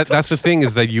 that way. That's the thing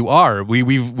is that you are. We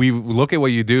look at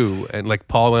what you do, and like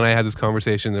Paul and I had this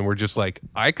conversation, and we're just like,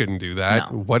 I couldn't do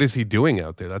that. No. What is he doing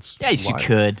out there? That's Yes, you wild.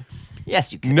 could.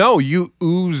 Yes, you could. No, you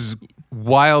ooze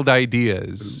wild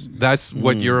ideas. That's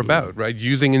what you're about, right?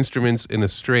 Using instruments in a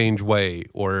strange way,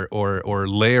 or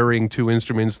layering two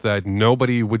instruments that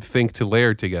nobody would think to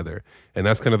layer together, and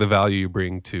that's kind of the value you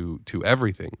bring to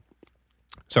everything.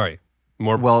 Sorry,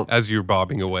 more. Well, as you're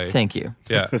bobbing away. Thank you.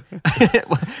 Yeah.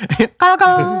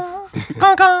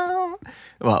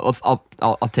 Well,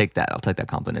 I'll take that. I'll take that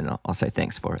compliment. And I'll say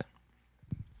thanks for it.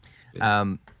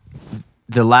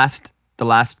 The last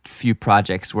few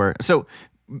projects were so.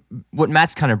 What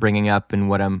Matt's kind of bringing up and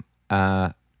what I'm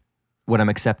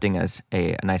accepting as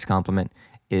a nice compliment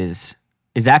is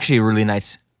actually a really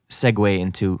nice segue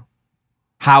into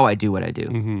how I do what I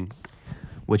do,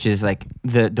 which is like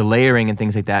the layering and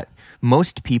things like that.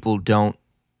 Most people don't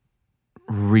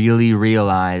really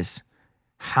realize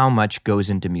how much goes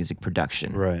into music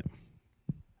production. Right.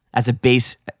 As a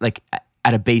base, like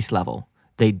at a base level,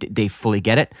 they fully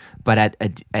get it, but at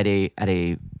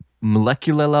a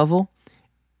molecular level,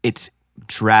 it's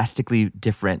drastically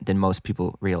different than most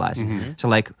people realize. So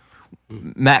like,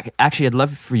 Mac, actually, I'd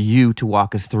love for you to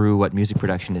walk us through what music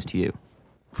production is to you.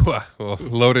 Well,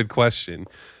 loaded question.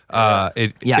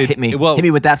 Hit me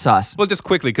with that sauce. Well, just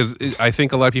quickly, because I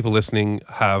think a lot of people listening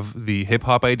have the hip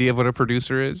hop idea of what a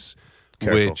producer is,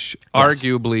 Careful. which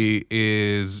arguably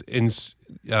is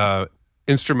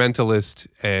instrumentalist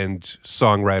and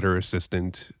songwriter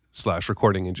assistant /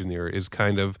 recording engineer is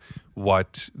kind of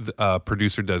what a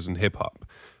producer does in hip hop.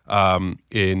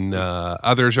 In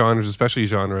other genres, especially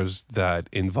genres that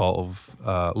involve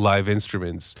live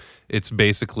instruments, it's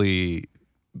basically,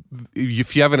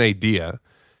 if you have an idea,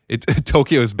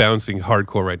 Tokyo is bouncing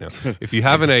hardcore right now. If you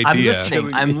have an idea,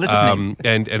 I'm listening.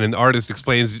 And an artist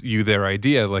explains you their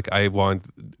idea, like I want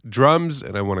drums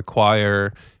and I want a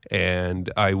choir and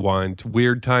I want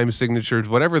weird time signatures,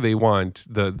 whatever they want.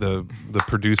 The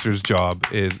producer's job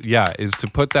is to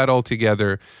put that all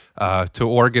together, to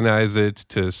organize it,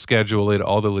 to schedule it,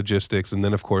 all the logistics, and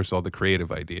then of course all the creative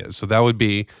ideas. So that would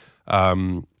be,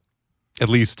 at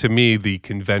least to me, the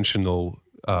conventional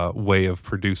way of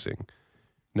producing.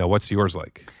 Now, what's yours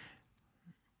like?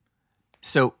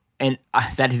 So, and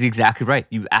that is exactly right.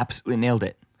 You absolutely nailed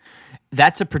it.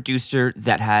 that's a producer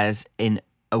that has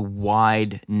a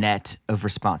wide net of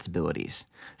responsibilities.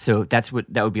 So that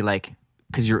would be like,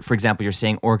 because for example, you're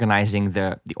saying organizing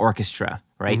the orchestra,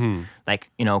 right? Like,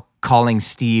 calling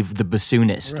Steve the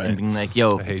bassoonist and being like,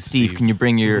 yo, Steve, can you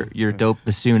bring your dope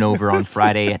bassoon over on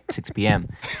Friday at 6 p.m.?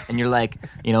 And you're like,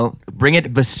 bring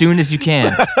it bassoon as you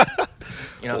can.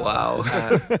 Wow.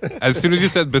 As soon as you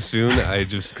said bassoon,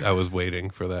 I was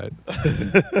waiting for that.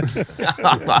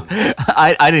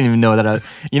 I didn't even know that.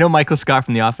 Michael Scott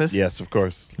from The Office? Yes, of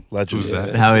course. Legend. Who's that?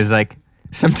 And how he's like,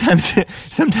 sometimes I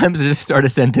just start a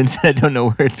sentence and I don't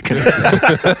know where it's going to go.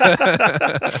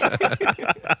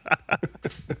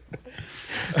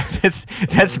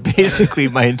 That's basically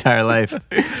my entire life.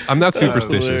 I'm not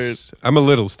superstitious. I'm a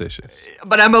little stitious.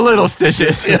 But I'm a little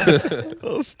stitious.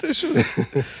 Oh, stitches.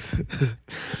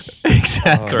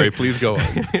 Exactly. Sorry, please go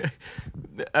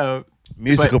on.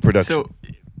 Musical production. So,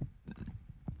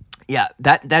 yeah,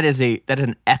 that is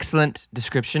an excellent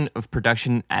description of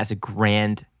production as a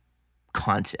grand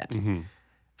concept.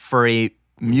 For a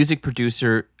music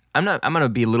producer, I'm going to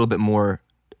be a little bit more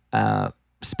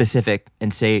specific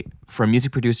and say, for a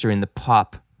music producer in the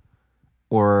pop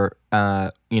or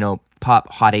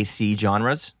pop hot AC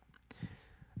genres,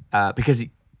 because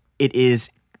it is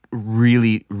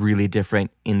really, really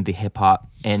different in the hip hop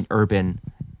and urban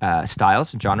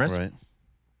styles and genres. Right.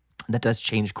 That does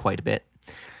change quite a bit.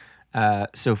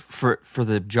 So for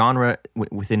the genre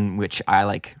within which I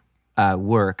like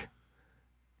work,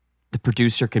 the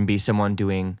producer can be someone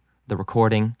doing the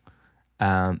recording,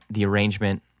 the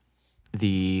arrangement,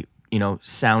 the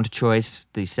sound choice,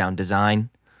 the sound design,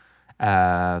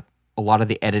 a lot of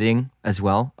the editing as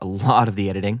well,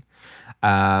 the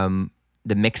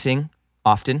mixing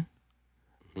often,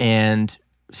 and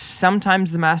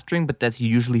sometimes the mastering, but that's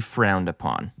usually frowned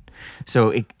upon.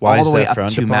 So Why all is the way that up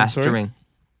frowned to upon, mastering.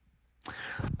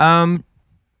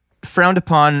 Frowned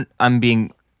upon. I'm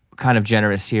being kind of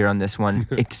generous here on this one.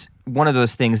 It's one of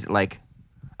those things that, like,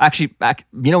 actually,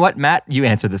 you know what, Matt? You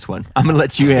answer this one. I'm going to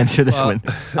let you answer this one.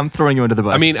 I'm throwing you under the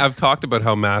bus. I mean, I've talked about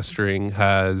how mastering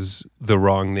has the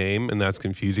wrong name, and that's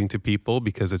confusing to people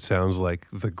because it sounds like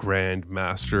the grand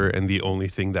master and the only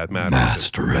thing that matters.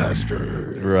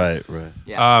 Master. Right.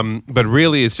 Yeah. But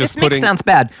really, it's just this mix sounds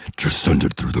bad. Just send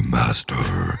it through the master.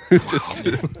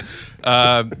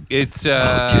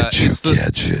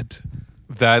 Gadget.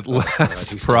 That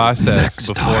last process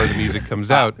before the music comes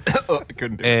out. I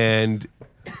couldn't do it. And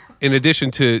in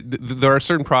addition to, there are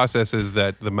certain processes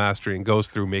that the mastering goes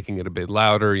through, making it a bit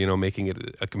louder, making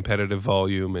it a competitive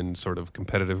volume and sort of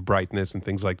competitive brightness and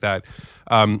things like that.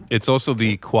 It's also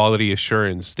the quality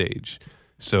assurance stage.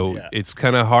 So it's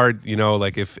kind of hard,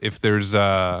 like if there's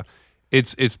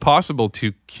it's possible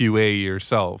to QA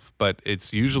yourself, but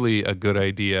it's usually a good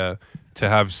idea to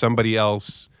have somebody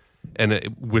else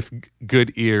and with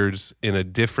good ears in a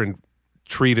different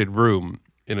treated room,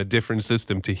 in a different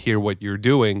system, to hear what you're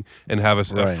doing and have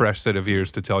a fresh set of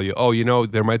ears to tell you,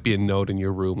 there might be a note in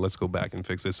your room. Let's go back and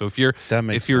fix this. So if you're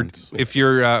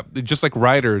just like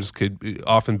writers could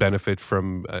often benefit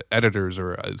from editors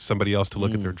or somebody else to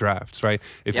look at their drafts, right?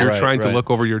 If you're trying to look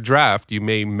over your draft, you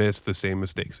may miss the same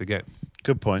mistakes again.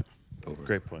 Good point.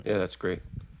 Great point. Yeah, that's great.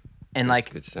 And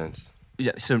Makes good sense.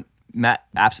 Yeah, so Matt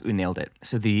absolutely nailed it.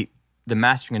 So the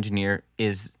mastering engineer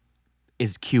is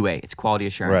QA. It's quality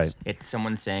assurance. Right. It's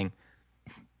someone saying,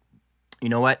 you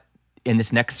know what? In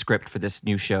this next script for this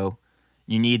new show,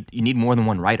 you need more than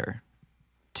one writer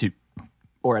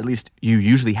or at least you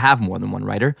usually have more than one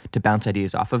writer to bounce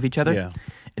ideas off of each other. Yeah.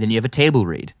 And then you have a table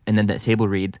read, and then that table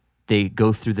read, they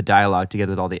go through the dialogue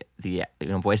together with all the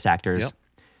voice actors, Yep.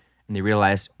 and they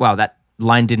realize, wow, that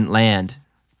line didn't land.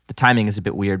 The timing is a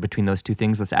bit weird between those two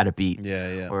things. Let's add a beat.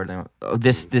 Yeah. Or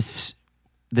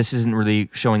this isn't really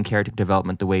showing character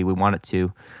development the way we want it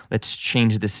to. Let's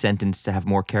change this sentence to have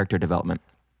more character development.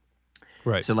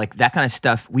 Right. So like that kind of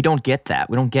stuff, we don't get that.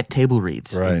 We don't get table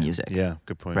reads in music. Yeah,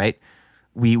 good point. Right?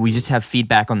 We just have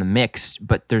feedback on the mix,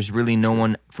 but there's really no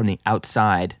one from the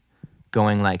outside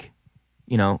going like,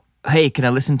 hey, can I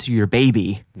listen to your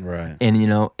baby? Right.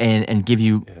 And and give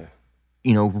you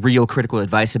real critical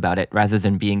advice about it rather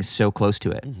than being so close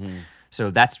to it. Mm-hmm. So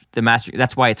that's the master.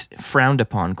 That's why it's frowned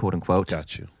upon, quote unquote.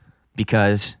 Got you.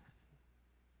 Because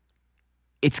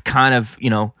it's kind of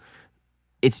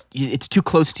it's too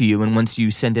close to you, and once you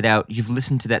send it out, you've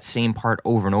listened to that same part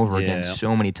over and over again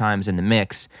so many times in the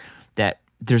mix that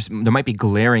there might be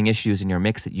glaring issues in your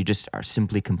mix that you just are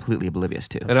simply completely oblivious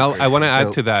to. And I want to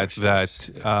add to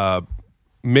that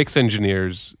mix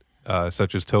engineers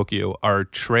such as Tokyo, are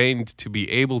trained to be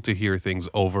able to hear things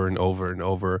over and over and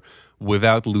over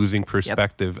without losing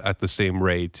perspective at the same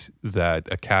rate that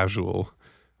a casual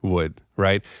would,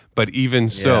 right? But even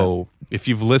so, if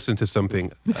you've listened to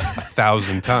something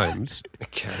 1,000 times,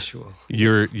 Casual.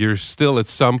 you're still at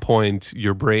some point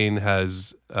your brain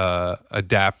has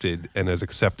adapted and has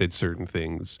accepted certain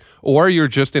things, or you're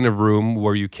just in a room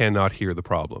where you cannot hear the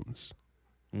problems.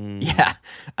 Yeah.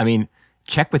 I mean,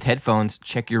 check with headphones,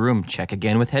 check your room, check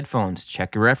again with headphones,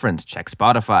 check your reference, check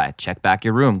Spotify, check back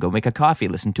your room, go make a coffee,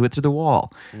 listen to it through the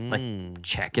wall. Like,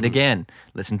 check it again,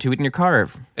 listen to it in your car.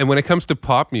 And when it comes to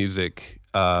pop music,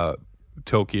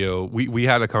 Tokyo, we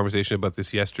had a conversation about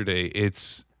this yesterday.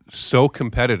 It's so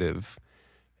competitive,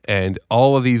 and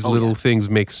all of these little things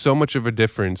make so much of a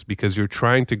difference because you're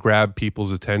trying to grab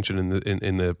people's attention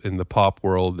in the pop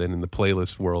world and in the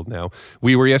playlist world now.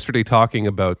 We were yesterday talking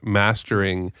about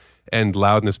mastering and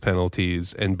loudness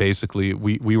penalties, and basically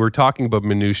we were talking about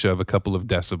minutia of a couple of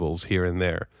decibels here and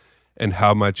there, and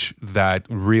how much that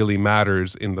really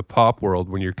matters in the pop world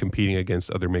when you're competing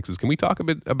against other mixes. Can we talk a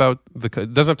bit about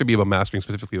it doesn't have to be about mastering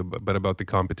specifically, but about the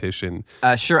competition?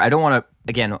 Sure. I don't want to,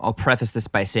 again, I'll preface this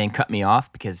by saying cut me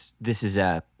off, because this is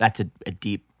that's a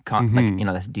deep,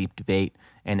 that's a deep debate,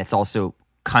 and it's also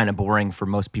kind of boring for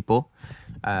most people.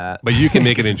 But you can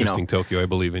make it interesting, Tokyo. I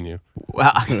believe in you.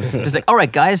 Well, just like, all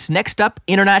right, guys, next up,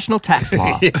 international tax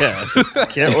law. Yeah,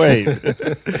 can't wait.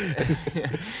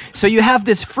 So you have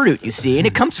this fruit, you see, and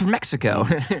it comes from Mexico.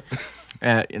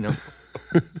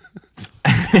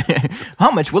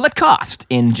 How much will it cost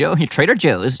in Trader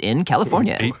Joe's in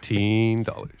California? $18.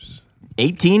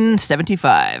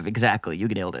 $18.75. Exactly. You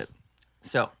nailed it.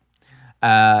 So,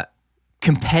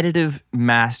 competitive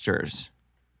masters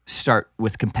start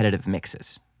with competitive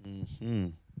mixes.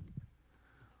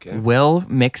 Okay. Well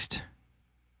mixed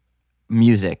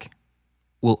music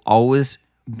will always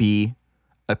be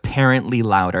apparently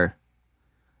louder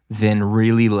than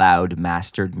really loud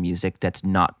mastered music that's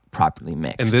not properly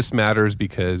mixed. And this matters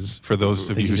because for those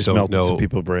of you who just don't melted know, some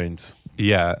people's brains.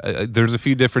 there's a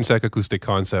few different psychoacoustic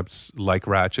concepts like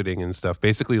ratcheting and stuff.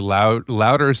 Basically,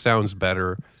 louder sounds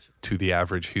better to the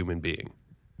average human being,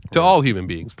 to all human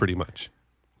beings, pretty much.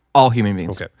 All human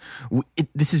beings. Okay.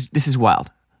 This is wild.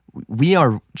 We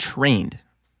are trained.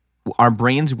 Our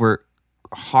brains were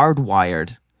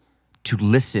hardwired to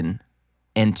listen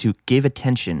and to give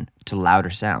attention to louder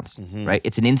sounds, right?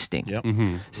 It's an instinct. Yep.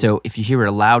 So if you hear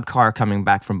a loud car coming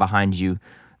back from behind you,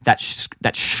 that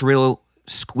shrill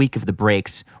squeak of the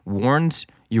brakes warns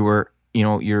your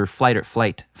fight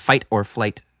or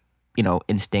flight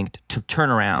instinct to turn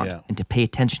around and to pay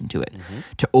attention to it,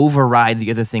 to override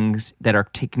the other things that are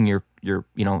taking your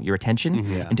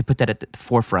attention, and to put that at the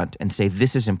forefront and say,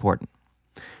 this is important.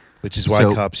 Which is why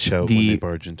cops shout when they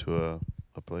barge into a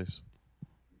place.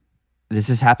 This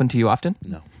has happened to you often?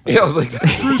 No. Yeah, I was like,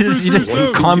 you just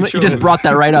brought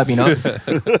that right up,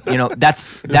 that's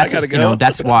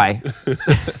that's why.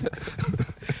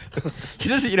 He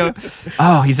just,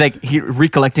 he's like,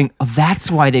 recollecting,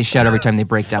 that's why they shout every time they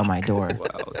break down my door. wow.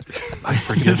 I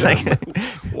forgive them.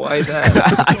 Why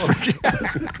that?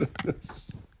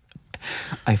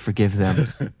 I forgive them.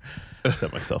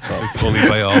 Set myself up. It's only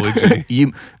biology.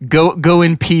 You go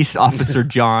in peace, Officer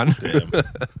John. Damn.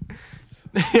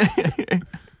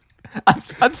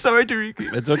 I'm sorry,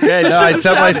 Tariki. It's okay. No, I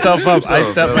set myself up.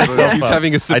 He's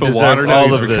having a sip I of water deserve now. all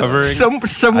He's of this. recovering.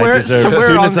 Somewhere as soon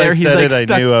on as there, I he's said like it,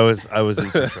 stuck. I knew I was in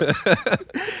control.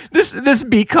 This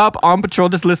B cop on patrol,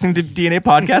 just listening to DNA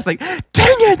podcast, like,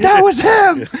 dang it, that was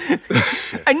him.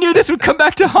 I knew this would come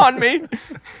back to haunt me.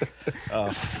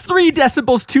 3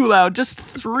 decibels too loud, just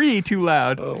 3 too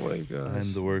loud. Oh my god.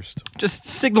 I'm the worst. Just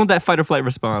signaled that fight or flight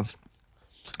response.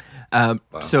 Wow.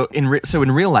 So in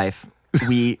real life,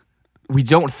 we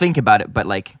don't think about it, but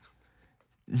like,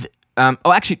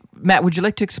 actually, Matt, would you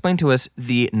like to explain to us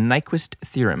the Nyquist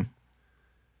theorem?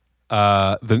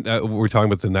 We're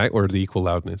talking about the night or the equal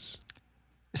loudness.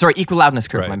 Sorry, equal loudness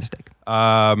curve. Right. My mistake.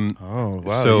 Oh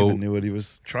wow! So- you even knew what he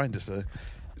was trying to say.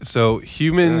 So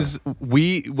humans,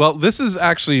 this is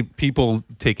actually people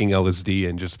taking LSD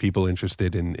and just people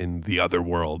interested in the other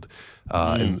world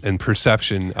and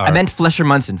perception. I meant Fletcher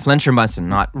Munson,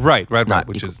 not right. not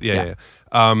Which equal. is yeah.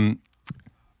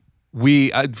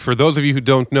 For those of you who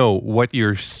don't know, what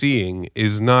you're seeing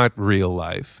is not real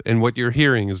life, and what you're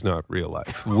hearing is not real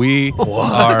life. We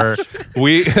are.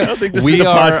 I don't think this is the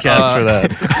podcast for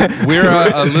that. We're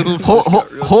a little.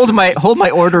 Hold my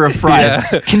order of fries.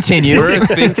 Yeah. Continue. We're a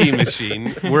thinking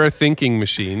machine. We're a thinking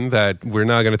machine that we're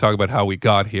not going to talk about how we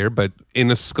got here, but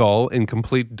in a skull in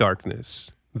complete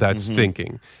darkness, that's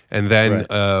thinking. And then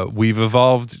we've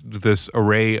evolved this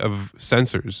array of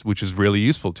sensors, which is really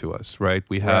useful to us, right?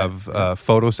 We have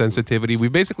photosensitivity.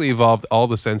 We've basically evolved all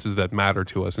the senses that matter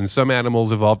to us. And some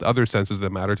animals evolved other senses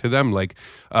that matter to them, like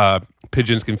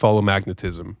pigeons can follow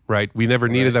magnetism, right? We never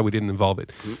needed that. We didn't evolve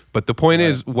it. But the point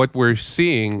is, what we're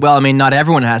seeing... Well, I mean, not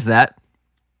everyone has that.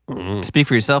 Speak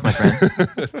for yourself, my friend.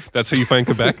 That's how you find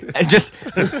Quebec? Just,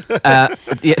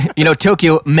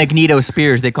 Tokyo, Magneto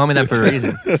Speirs. They call me that for a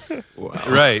reason. Wow.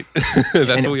 Right.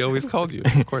 That's what we always called you,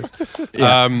 of course.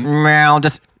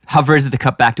 Just hovers the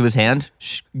cup back to his hand.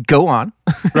 Go on.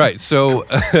 Right. So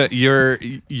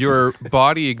your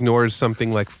body ignores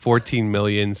something like 14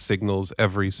 million signals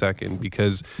every second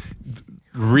because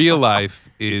real life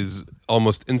is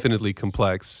almost infinitely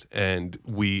complex. And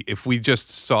if we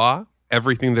just saw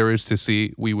everything there is to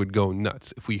see, we would go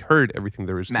nuts. If we heard everything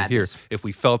there is to hear, if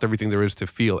we felt everything there is to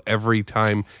feel, every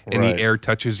time any air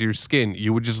touches your skin,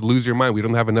 you would just lose your mind. We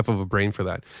don't have enough of a brain for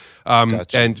that.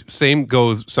 Gotcha. And same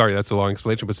goes, sorry, that's a long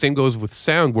explanation, but same goes with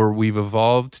sound, where we've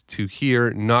evolved to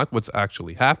hear not what's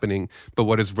actually happening, but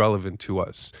what is relevant to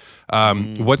us.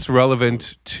 What's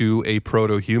relevant to a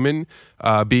proto-human?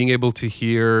 Being able to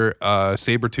hear a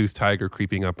saber-toothed tiger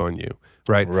creeping up on you.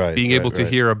 Right. Being able to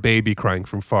hear a baby crying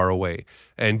from far away.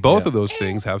 And both of those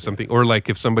things have something, or like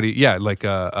if somebody, like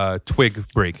a twig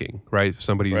breaking, right? If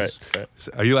somebody's,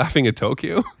 are you laughing at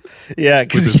Tokyo? Yeah,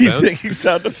 because he's making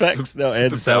sound effects. No,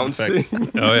 and sound effects.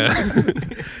 Oh,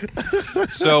 yeah.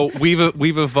 So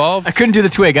we've evolved. I couldn't do the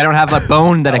twig. I don't have a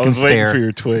bone that I can spare. I was waiting for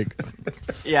your twig.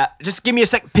 Yeah, just give me a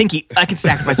sec. Pinky. I can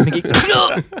sacrifice Pinky.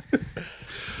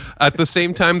 At the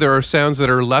same time, there are sounds that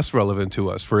are less relevant to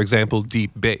us. For example,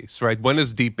 deep bass, right? When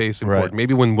is deep bass important?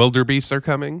 Maybe when wildebeest are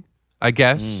coming, I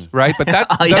guess, right? But that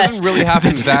doesn't really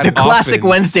happen that often. The classic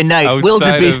Wednesday night,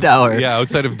 wildebeest hour. Yeah,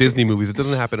 outside of Disney movies, it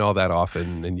doesn't happen all that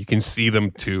often, and you can see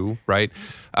them too, right?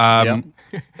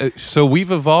 So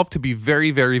we've evolved to be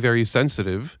very, very, very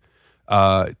sensitive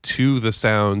to the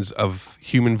sounds of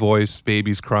human voice,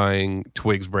 babies crying,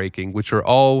 twigs breaking, which are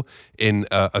all in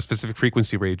a specific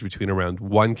frequency range between around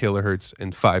 1 kilohertz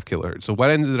and 5 kilohertz. So what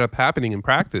ended up happening in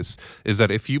practice is that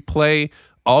if you play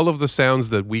all of the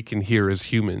sounds that we can hear as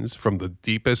humans, from the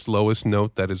deepest, lowest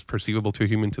note that is perceivable to a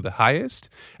human to the highest,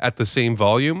 at the same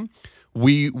volume,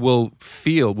 we'll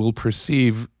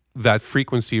perceive that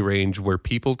frequency range where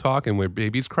people talk and where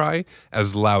babies cry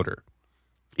as louder,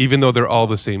 even though they're all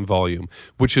the same volume,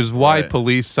 which is why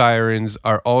police sirens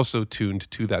are also tuned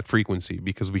to that frequency,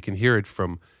 because we can hear it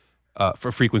from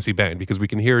for frequency band, because we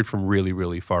can hear it from really,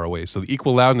 really far away. So the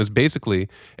equal loudness basically,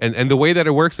 and the way that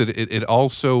it works, it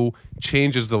also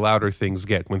changes the louder things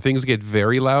get. When things get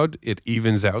very loud, it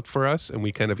evens out for us, and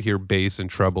we kind of hear bass and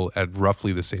treble at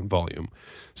roughly the same volume.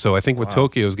 So I think what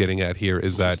Tokyo is getting at here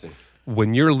is that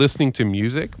when you're listening to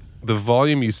music, the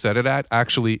volume you set it at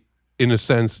actually, in a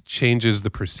sense, changes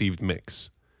the perceived mix.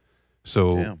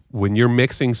 So when you're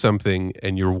mixing something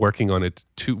and you're working on it,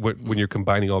 when you're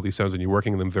combining all these sounds and you're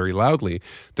working on them very loudly,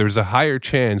 there's a higher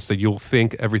chance that you'll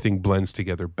think everything blends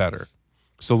together better.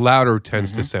 So louder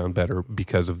tends to sound better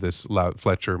because of this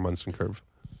Fletcher-Munson curve.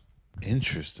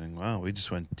 Interesting. Wow, we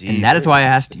just went deep. And that is why I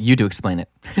asked you to explain it.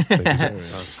 That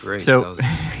was great. So,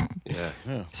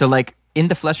 so like in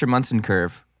the Fletcher-Munson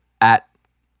curve at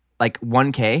like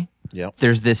 1K,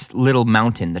 there's this little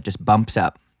mountain that just bumps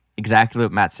up. Exactly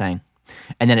what Matt's saying.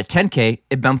 And then at 10K,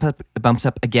 it bumps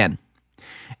up again.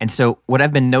 And so what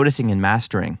I've been noticing in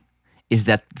mastering is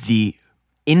that the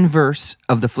inverse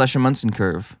of the Fletcher-Munson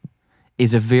curve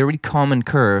is a very common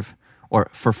curve, or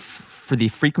for the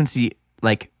frequency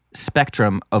like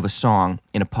spectrum of a song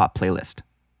in a pop playlist.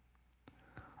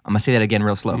 I'm gonna say that again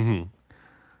real slow. Mm-hmm.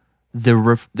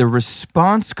 The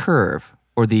response curve,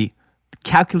 or the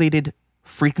calculated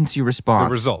frequency response,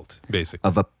 the result basically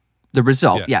of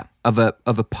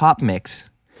of a pop mix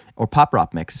or pop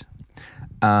rock mix,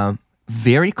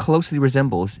 very closely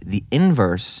resembles the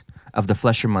inverse of the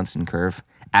Fletcher-Munson curve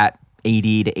at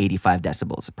 80 to 85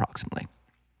 decibels approximately.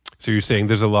 So you're saying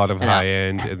there's a lot of high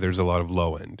end and there's a lot of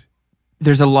low end.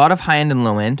 There's a lot of high end and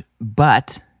low end,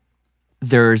 but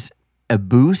there's a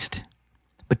boost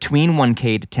between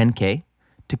 1K to 10K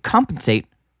to compensate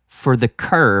for the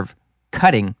curve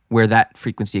cutting where that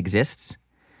frequency exists.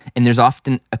 And there's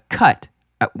often a cut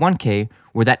at 1K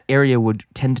where that area would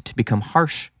tend to become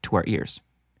harsh to our ears.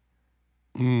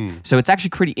 So it's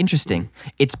actually pretty interesting.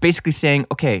 It's basically saying,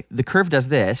 okay, the curve does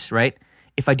this, right?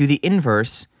 If I do the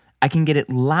inverse, I can get it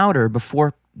louder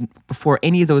before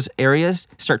any of those areas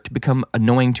start to become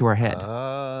annoying to our head.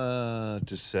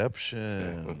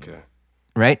 Deception. Okay.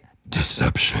 Right?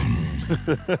 Deception.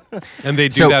 And they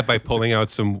do that by pulling out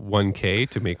some 1K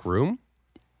to make room?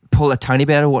 pull a tiny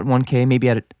bit at 1K,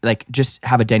 maybe just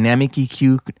have a dynamic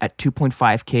EQ at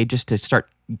 2.5K just to start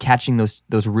catching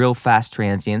those real fast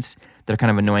transients that are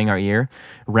kind of annoying our ear.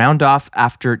 Round off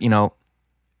after,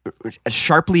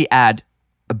 sharply add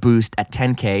a boost at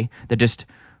 10K that just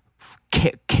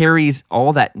carries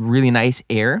all that really nice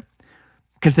air.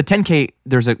 Because the 10K,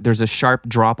 there's a sharp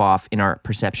drop off in our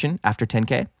perception after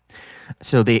 10K.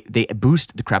 So they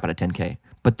boost the crap out of 10K,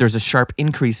 but there's a sharp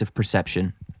increase of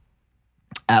perception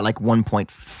at like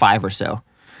 1.5 or so.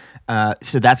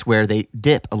 So that's where they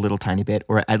dip a little tiny bit,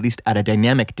 or at least at a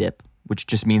dynamic dip, which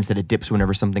just means that it dips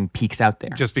whenever something peaks out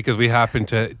there. Just because we happen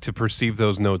to perceive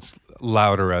those notes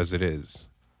louder as it is.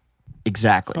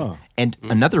 Exactly. Huh. And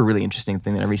another really interesting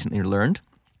thing that I recently learned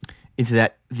is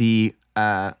that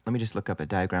let me just look up a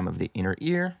diagram of the inner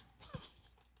ear.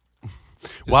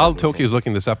 While Tokyo's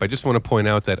looking this up, I just want to point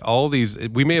out that all these,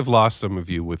 we may have lost some of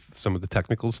you with some of the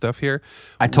technical stuff here.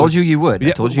 I told you would.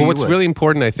 I told you what's would. really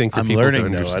important, I think, for I'm people learning, to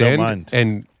though. I understand, don't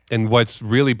mind. and what's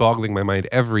really boggling my mind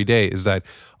every day is that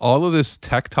all of this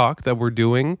tech talk that we're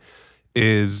doing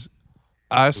is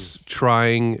us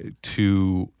trying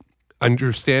to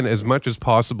understand as much as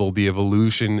possible the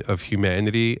evolution of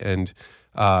humanity and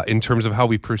in terms of how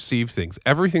we perceive things.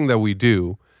 Everything that we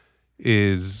do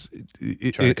is,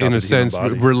 in a sense,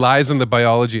 relies on the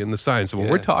biology and the science. So when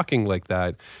we're talking like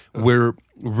that, we're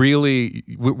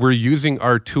using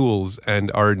our tools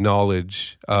and our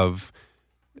knowledge of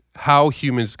how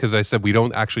humans, because I said we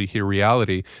don't actually hear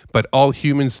reality, but all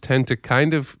humans tend to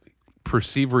kind of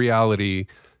perceive reality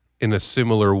in a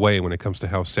similar way when it comes to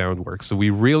how sound works. So we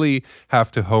really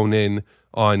have to hone in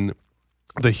on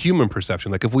the human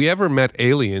perception. Like if we ever met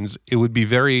aliens, it would be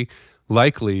very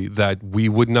likely that we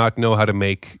would not know how to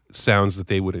make sounds that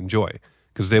they would enjoy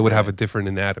because they would have a different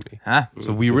anatomy.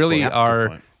 So we really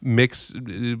are mix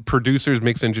producers,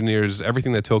 mix engineers,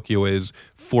 everything that Tokyo is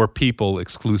for people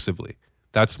exclusively.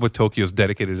 That's what Tokyo's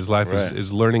dedicated his life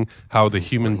is learning how the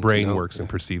human brain works and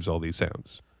perceives all these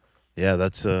sounds. Yeah,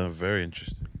 that's very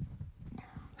interesting.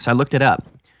 So I looked it up.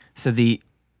 So the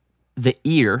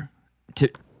ear, to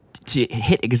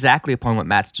hit exactly upon what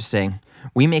Matt's just saying,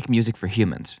 we make music for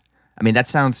humans. I mean, that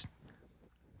sounds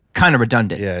kind of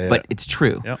redundant, but it's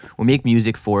true. Yep. We make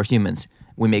music for humans.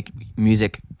 We make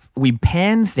music, we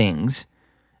pan things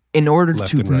in order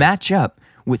to match up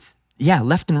with,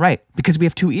 left and right, because we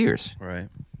have two ears. Right.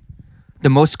 The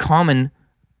most common,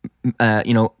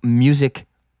 music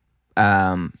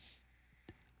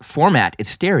format is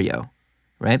stereo,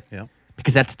 right? Yeah.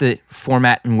 Because that's the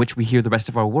format in which we hear the rest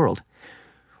of our world.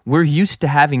 We're used to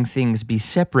having things be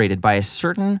separated by a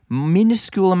certain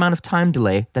minuscule amount of time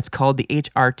delay that's called the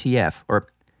HRTF, or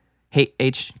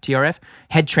HTRF,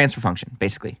 head transfer function,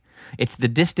 basically. It's the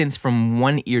distance from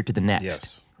one ear to the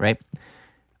next, right?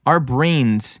 Our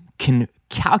brains can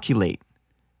calculate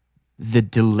the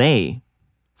delay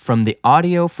from the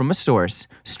audio from a source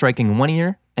striking one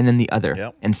ear and then the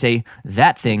other, and say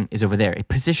that thing is over there.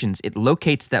 It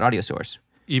locates that audio source.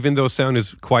 Even though sound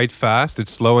is quite fast,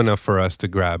 it's slow enough for us to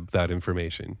grab that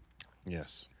information.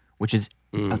 Yes. Which is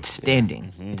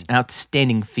outstanding. It's an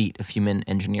outstanding feat of human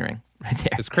engineering right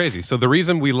there. It's crazy. So the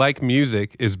reason we like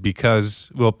music is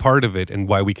because, part of it and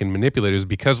why we can manipulate it is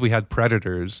because we had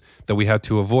predators that we had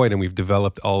to avoid, and we've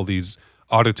developed all these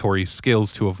auditory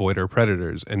skills to avoid our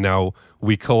predators. And now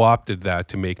we co-opted that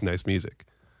to make nice music.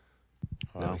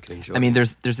 Wow. I mean,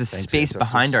 there's this space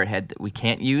behind our head that we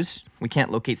can't use. We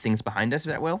can't locate things behind us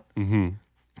that well. Mm-hmm.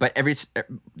 But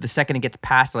the second it gets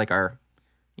past like our,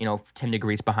 10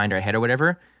 degrees behind our head or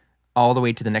whatever, all the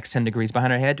way to the next 10 degrees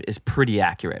behind our head is pretty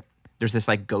accurate. There's this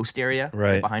like ghost area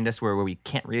behind us where we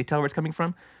can't really tell where it's coming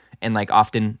from. And like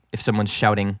often if someone's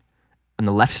shouting on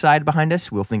the left side behind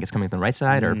us, we'll think it's coming from the right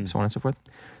side or so on and so forth.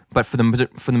 But for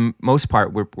the most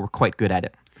part, we're quite good at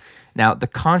it. Now, the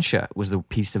concha was the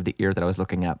piece of the ear that I was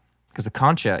looking up, because the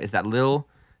concha is that little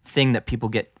thing that people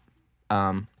get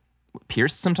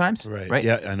pierced sometimes, right?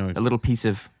 Yeah, I know. A little piece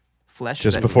of flesh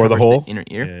just that before the hole, inner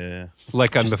ear, yeah.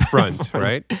 Like on the front,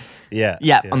 right?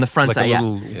 Yeah, on the front like side, a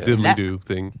little diddly-do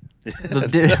thing.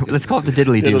 Let's call it the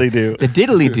diddly-do. Diddly-do. The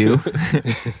diddly-do,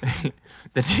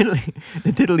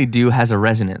 the diddly-do has a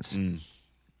resonance.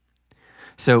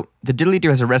 So the diddly-do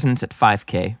has a resonance at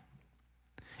 5K.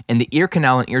 And the ear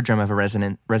canal and eardrum have a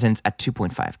resonance at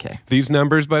 2.5K. These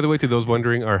numbers, by the way, to those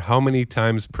wondering, are how many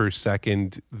times per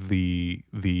second the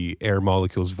air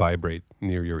molecules vibrate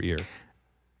near your ear.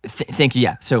 Thank you.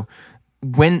 Yeah. So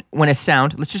when a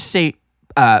sound, let's just say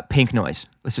pink noise.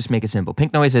 Let's just make it simple.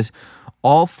 Pink noise is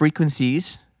all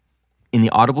frequencies in the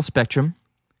audible spectrum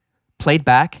played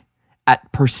back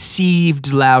at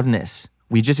perceived loudness.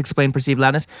 We just explained perceived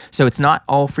loudness. So it's not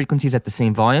all frequencies at the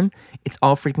same volume. It's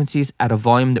all frequencies at a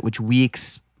volume that which we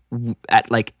at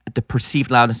the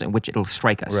perceived loudness at which it'll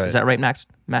strike us. Right. Is that right, Matt?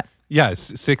 Yeah,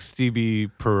 it's 6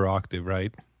 dB per octave,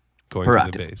 right? Going Per to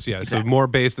octave. the bass. Yeah, Exactly. so more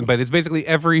bass but it's basically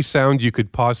every sound you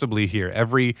could possibly hear.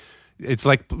 It's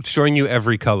like showing you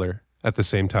every color at the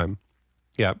same time.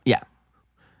 Yeah. Yeah.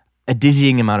 A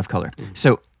dizzying amount of color.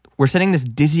 So we're sending this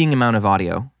dizzying amount of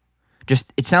audio.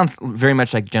 It sounds very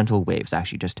much like gentle waves,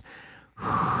 actually. Just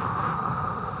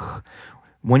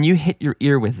when you hit your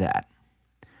ear with that,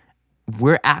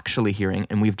 we're actually hearing,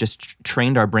 and we've just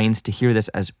trained our brains to hear this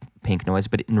as pink noise,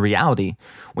 but in reality,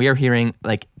 we are hearing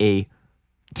like a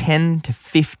 10 to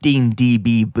 15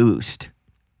 dB boost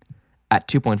at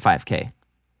 2.5K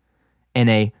and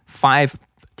a 5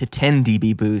 to 10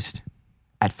 dB boost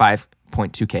at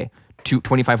 5.2K,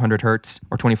 2,500 hertz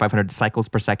or 2,500 cycles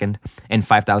per second and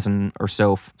 5,000 or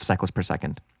so cycles per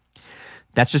second.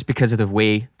 That's just because of the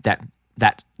way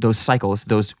that those cycles,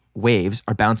 those waves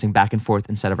are bouncing back and forth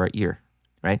inside of our ear,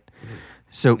 right?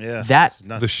 So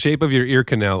The shape of your ear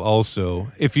canal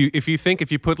also. If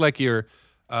you put like your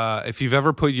if you've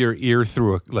ever put your ear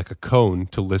through a cone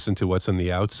to listen to what's on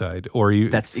the outside,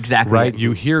 that's exactly right. it.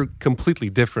 You hear completely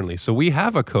differently. So we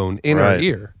have a cone in our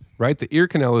ear, right? The ear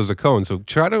canal is a cone. So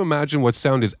try to imagine what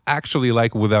sound is actually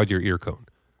like without your ear cone.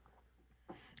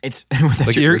 It's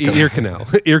Like ear canal,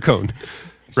 ear cone.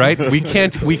 Right? We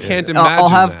can't imagine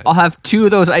that. I'll have 2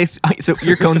 of those so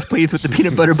ear cones, please, with the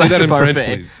peanut butter Say that buster in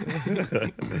parfait. French,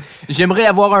 please. J'aimerais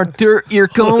avoir un 2 ear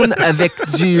cone avec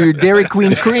du Dairy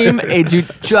Queen cream et du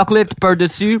chocolate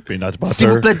par-dessus. Peanut butter. S'il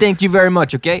vous plaît, thank you very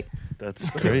much, okay? That's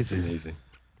crazy. Amazing.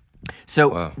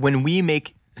 So when we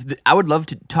make, I would love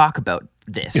to talk about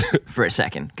this for a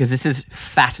second because this is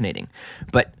fascinating.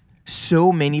 But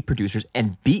so many producers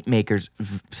and beat makers,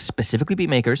 specifically beat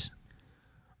makers,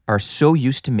 are so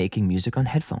used to making music on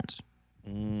headphones.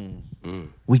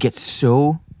 We get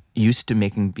so used to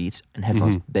making beats on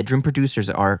headphones. Bedroom producers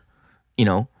are,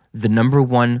 the number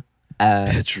one.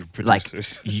 Bedroom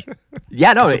producers.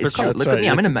 It's true. Look at me.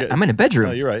 I'm in a bedroom.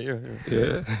 No, you're right.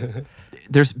 Yeah.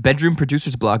 There's bedroom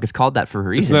producers blog. It's called that for a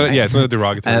reason. Right? It's not a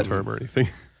derogatory term or anything.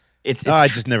 It's I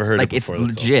just never heard it before.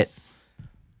 It's legit.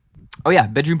 Oh yeah,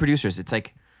 bedroom producers. It's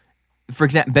like, for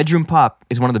example, bedroom pop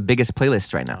is one of the biggest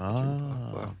playlists right now.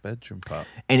 Bedroom pop.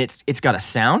 And it's got a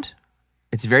sound.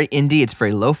 It's very indie. It's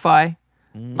very lo-fi.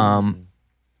 And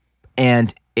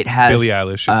it has Billie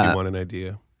Eilish, if you want an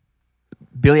idea.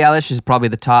 Billie Eilish is probably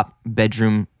the top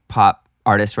bedroom pop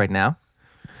artist right now.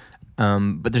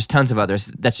 But there's tons of others.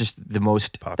 That's just the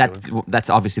most popular. That's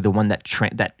obviously the one that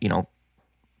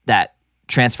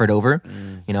transferred over,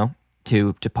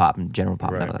 to pop and general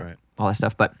pop, Right. all that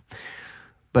stuff.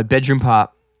 But bedroom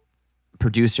pop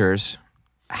producers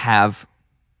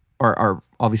are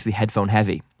obviously headphone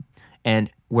heavy,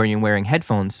 and when you're wearing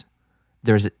headphones,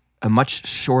 there's a much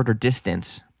shorter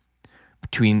distance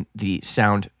between the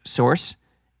sound source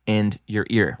and your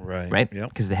ear, right? Yep.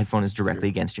 Because the headphone is directly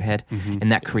against your head,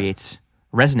 and that creates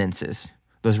resonances.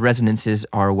 Those resonances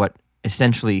are what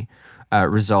essentially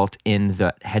result in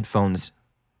the headphones,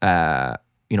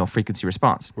 frequency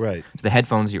response. Right. So the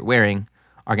headphones you're wearing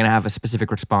are going to have a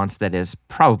specific response that is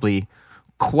probably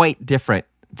quite different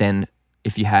than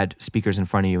if you had speakers in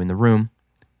front of you in the room.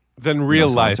 Than real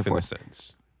so on and life, so in a forth.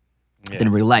 sense.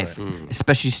 Than real life,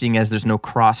 especially seeing as there's no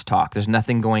crosstalk. There's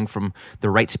nothing going from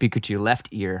the right speaker to your left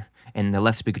ear and the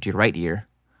left speaker to your right ear.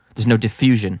 There's no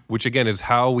diffusion. Which, again, is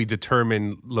how we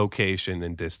determine location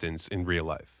and distance in real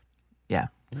life. Yeah.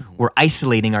 We're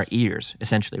isolating our ears,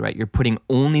 essentially, right? You're putting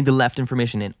only the left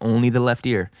information in only the left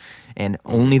ear and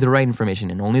only the right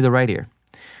information in only the right ear.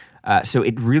 So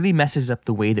it really messes up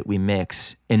the way that we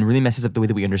mix and really messes up the way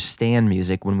that we understand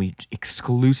music when we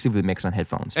exclusively mix on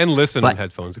headphones. And listen on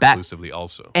headphones exclusively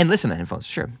also. And listen on headphones,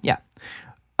 sure, yeah.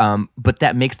 But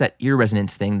that makes that ear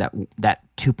resonance thing, that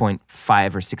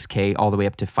 2.5 or 6K all the way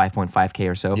up to 5.5K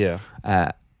or so.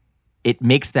 Yeah. It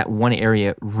makes that one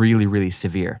area really, really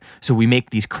severe. So we make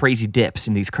these crazy dips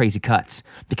and these crazy cuts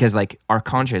because our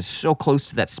concha is so close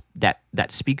to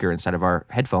that speaker inside of our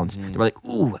headphones. That we're like,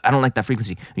 ooh, I don't like that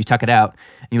frequency. And you tuck it out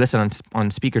and you listen on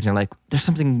speakers and you're like, there's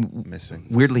something Missing.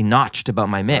 weirdly notched about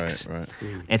my mix. Right.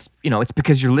 It's it's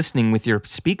because you're listening with your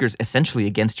speakers essentially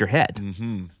against your head,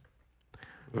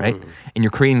 right? And you're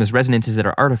creating those resonances that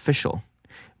are artificial.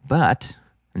 But,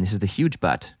 and this is the huge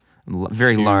but,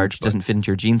 very large, doesn't fit into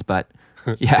your jeans butt.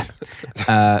 Yeah.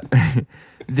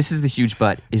 This is the huge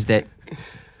but, is that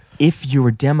if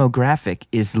your demographic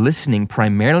is listening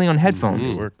primarily on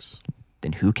headphones, It works.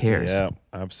 then who cares? Yeah,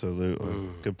 absolutely.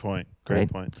 Good point. Great Right?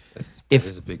 point. That If-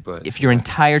 is a big but. If your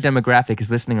entire demographic is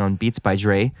listening on Beats by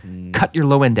Dre, cut your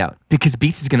low end out because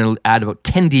Beats is going to add about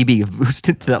 10 dB of boost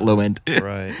to that low end.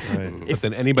 Right. But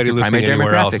then anybody your listening primary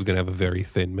anywhere else demographic- is going to have a very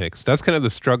thin mix. That's kind of the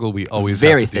struggle we always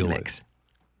Very have to thin deal mix.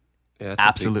 yeah, that's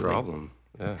absolutely. a big problem.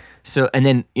 Yeah. So, and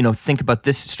then, think about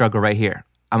this struggle right here.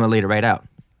 I'm going to lay it right out.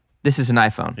 This is an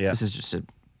iPhone. Yeah. This is just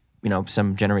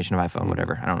some generation of iPhone,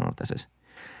 whatever. I don't know what this is.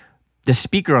 The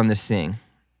speaker on this thing,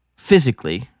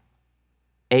 physically,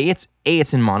 it's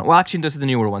in mono. Well, actually, this is the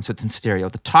newer one, so it's in stereo.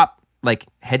 The top,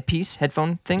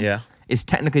 headphone thing Yeah. is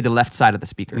technically the left side of the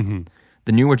speaker.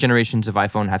 The newer generations of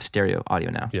iPhone have stereo audio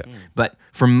now. Yeah. But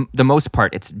for the most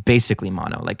part, it's basically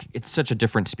mono. It's such a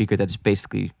different speaker that it's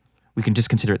basically, we can just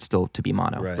consider it still to be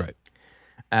mono. Right.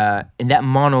 And that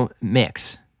mono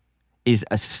mix is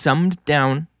a summed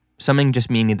down, summing just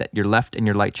meaning that your left and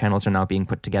your right channels are now being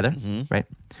put together, right?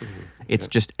 It's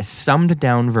just a summed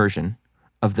down version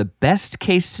of the best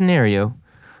case scenario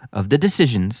of the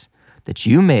decisions that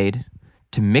you made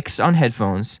to mix on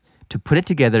headphones, to put it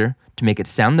together, to make it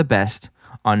sound the best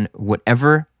on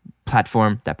whatever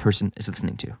platform that person is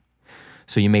listening to.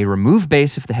 So you may remove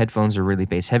bass if the headphones are really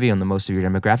bass heavy on the most of your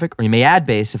demographic, or you may add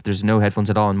bass if there's no headphones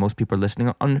at all and most people are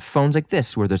listening on phones like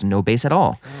this where there's no bass at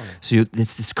all. So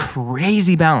it's this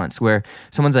crazy balance where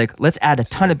someone's like, let's add a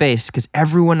ton of bass because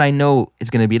everyone I know is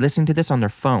going to be listening to this on their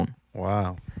phone.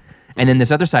 Wow. And then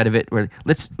this other side of it where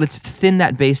let's thin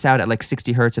that bass out at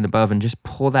 60 hertz and above and just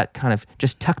pull that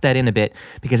just tuck that in a bit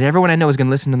because everyone I know is going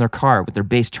to listen in their car with their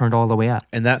bass turned all the way up.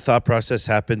 And that thought process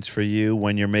happens for you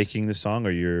when you're making the song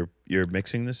or you're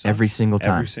mixing the song? Every single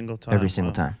time. Every single time. Every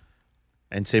single Wow. time.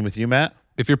 And same with you, Matt?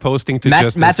 If you're posting to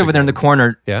Matt's over there in the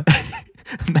corner. Yeah.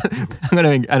 I'm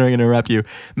gonna interrupt you.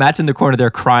 Matt's in the corner there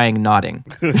crying, nodding.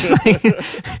 Just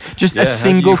Yeah, a how do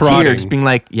single you- tear, Prodding. just being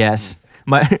like, yes.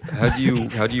 My How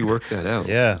do you work that out?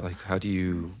 Yeah. How do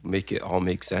you make it all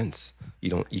make sense?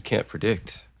 You can't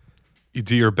predict. You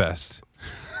do your best.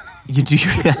 you do your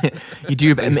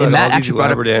I've and had Matt all these actually brought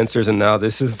up elaborate answers, and now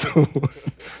this is the one.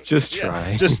 Just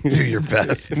try. Just do your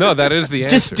best. No, that is the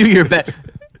answer. just do your best.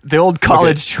 The old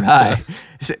college try.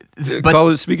 But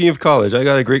College. Speaking of college, I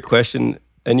got a great question.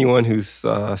 Anyone who's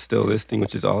still listening,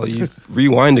 which is all of you,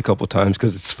 rewind a couple times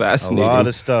because it's A fascinating. lot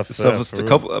of stuff.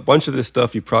 A bunch of this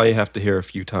stuff you probably have to hear a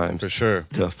few times For sure.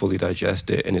 to fully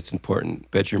digest it, and it's important,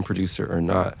 bedroom producer or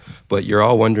not. But you're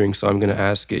all wondering, so I'm going to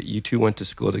ask it. You two went to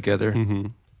school together,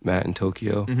 Matt and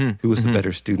Tokyo. Who was the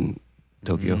better student,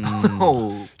 Tokyo?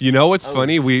 oh, You know what's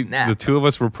funny? snap. The two of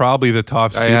us were probably the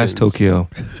top I students. asked Tokyo.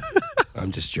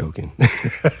 I'm just joking.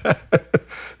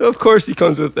 Of course, he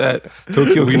comes with that.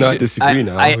 Tokyo cannot disagree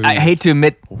now. I hate to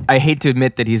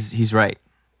admit that he's right.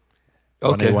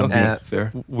 Okay, One A, one okay, B.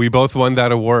 fair. We both won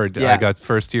that award. Yeah. I got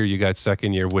first year, you got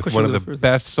second year with Question one of of the the first-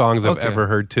 best songs I've Okay. ever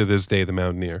heard to this day, The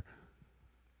Mountaineer.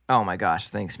 Oh my gosh,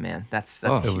 thanks, man. That's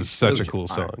Oh, a It huge- was such a huge cool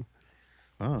honor. song.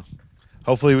 Oh.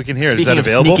 Hopefully we can hear it. Is Speaking that of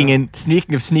available?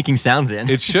 speaking of sneaking sounds in.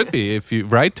 It should be.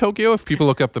 Right, Tokyo? If people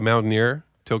look up The Mountaineer,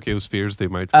 Tokyo Speirs, they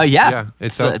might. Yeah.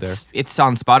 It's So out there. it's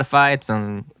on Spotify, it's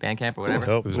on Bandcamp or whatever.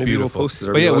 Dope. It was Maybe we'll beautiful. post it.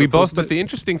 Are But yeah, allowed we to both. post But it? the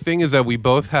interesting thing is that we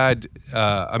both had.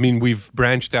 We've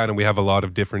branched out and we have a lot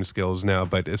of different skills now.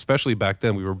 But especially back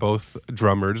then, we were both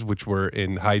drummers, which were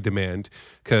in high demand.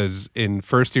 Because in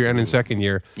first year and in second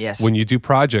year, Yes. when you do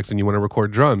projects and you want to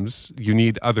record drums, you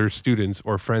need other students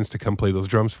or friends to come play those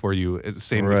drums for you. It's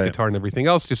same with Right. guitar and everything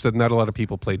else. Just that not a lot of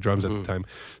people played drums at the time.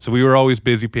 So we were always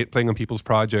busy playing on people's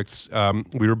projects.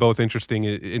 We were both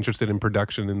interested in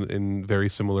production in very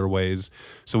similar ways.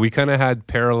 So we kind of had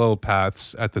parallel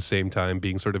paths at the same time,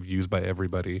 being sort of used by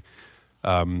everybody.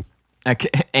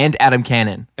 And Adam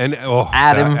Cannon. And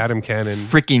Adam Adam Cannon.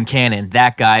 Freaking Cannon.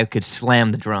 That guy could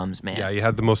slam the drums, man. Yeah, you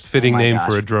had the most fitting Oh my name gosh.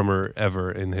 for a drummer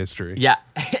ever in history. Yeah,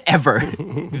 ever.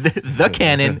 the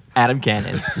Cannon, Adam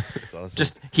Cannon. That's awesome.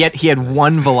 Just he had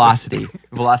one velocity.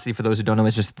 Velocity, for those who don't know,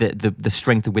 is just the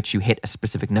strength at which you hit a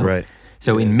specific note. Right.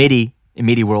 So in MIDI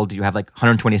world, you have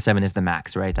 127 is the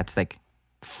max, right? That's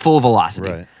full velocity.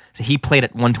 Right. So he played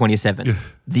at 127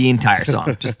 the entire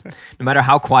song. Just no matter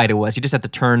how quiet it was, you just have to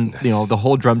turn the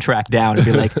whole drum track down and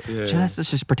be like, let's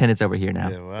just pretend it's over here now.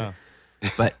 Yeah, wow.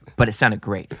 But it sounded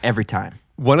great every time.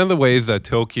 One of the ways that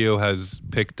Tokyo has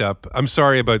picked up, I'm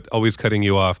sorry about always cutting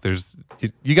you off.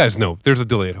 You guys know there's a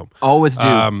delay at home. Always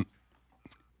do.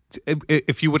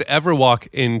 If you would ever walk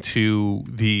into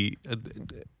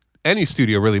any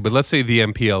studio really, but let's say the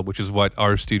MPL, which is what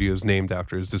our studio is named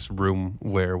after, is this room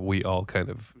where we all kind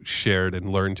of shared and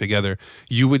learned together.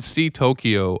 You would see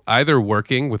Tokyo either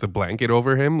working with a blanket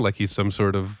over him, like he's some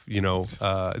sort of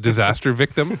disaster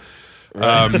victim,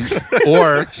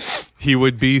 or he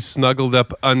would be snuggled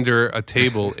up under a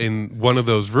table in one of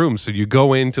those rooms. So you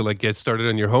go in to like get started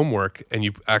on your homework, and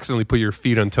you accidentally put your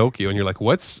feet on Tokyo, and you're like,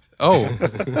 "What's?" Oh,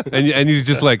 and he's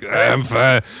just like, "I'm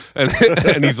fine,"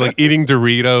 and he's like eating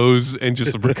Doritos and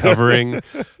just recovering,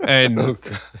 and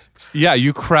yeah,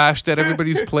 you crashed at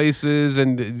everybody's places,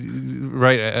 and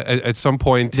right at some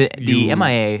point, the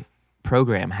MIA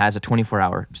program has a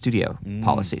 24-hour studio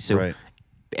policy, so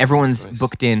everyone's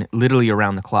booked in literally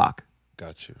around the clock.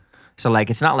 Got you. So like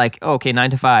it's not like, oh, okay, 9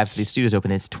 to 5, the studio's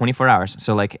open. It's 24 hours.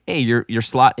 So like, hey, your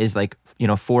slot is like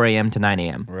 4 a.m. to 9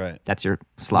 a.m. Right. That's your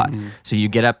slot. Mm-hmm. So you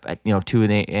get up at 2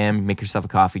 a.m., make yourself a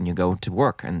coffee, and you go to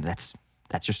work, and that's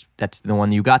the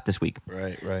one you got this week.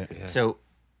 Right. Yeah. So,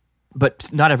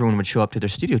 but not everyone would show up to their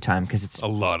studio time because it's a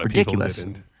lot of ridiculous.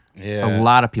 people didn't. A Yeah.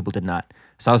 lot of people did not.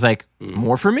 So I was like,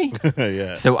 more for me?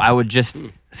 Yeah. So I would just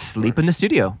sleep in the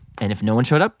studio. And if no one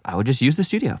showed up, I would just use the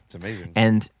studio. It's amazing.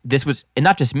 And this was, and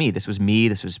not just me, this was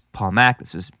Paul Mack,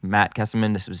 this was Matt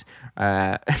Kesselman, this was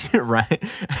Ryan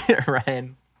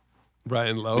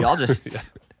Lowe. We all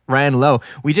just, Ryan Lowe.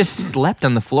 We just slept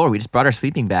on the floor. We just brought our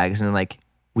sleeping bags and like,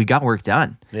 we got work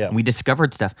done. Yeah. We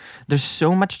discovered stuff. There's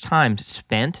so much time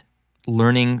spent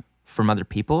learning from other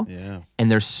people, and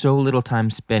there's so little time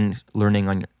spent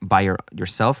learning by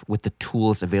yourself with the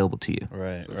tools available to you.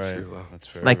 Right. True. That's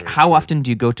very, like, very how true. often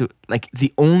do you go to, like,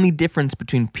 the only difference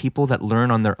between people that learn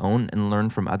on their own and learn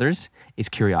from others is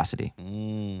curiosity.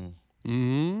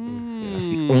 That's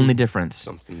the only difference.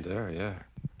 Something there, yeah.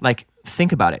 Like,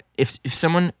 think about it. If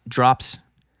someone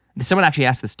someone actually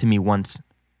asked this to me once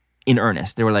in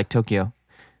earnest. They were like, Tokyo,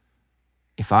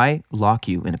 if I lock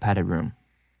you in a padded room,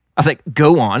 I was like,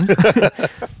 go on.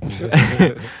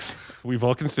 We've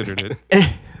all considered it.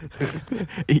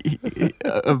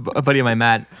 A buddy of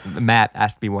mine, Matt,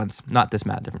 asked me once, not this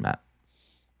Matt, different Matt,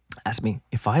 asked me,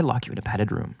 if I lock you in a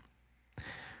padded room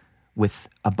with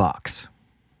a box,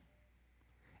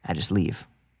 I just leave,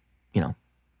 I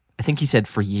think he said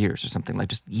for years or something, like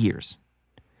just years.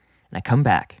 And I come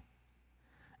back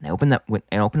and I open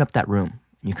up that room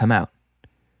and you come out,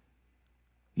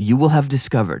 you will have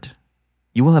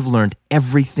learned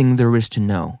everything there is to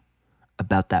know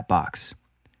about that box.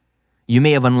 You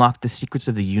may have unlocked the secrets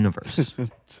of the universe.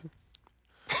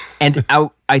 And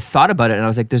I thought about it and I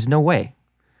was like, there's no way.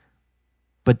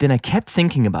 But then I kept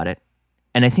thinking about it,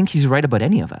 and I think he's right about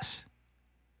any of us.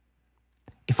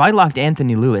 If I locked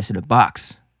Anthony Lewis in a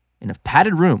box, in a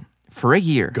padded room for a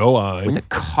year, Go on. with a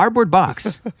cardboard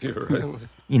box, You're right.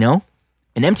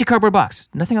 an empty cardboard box,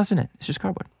 nothing else in it, it's just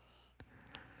cardboard.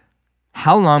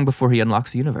 How long before he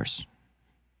unlocks the universe?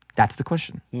 That's the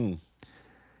question.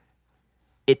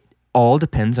 It all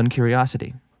depends on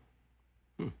curiosity.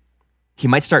 He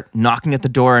might start knocking at the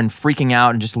door and freaking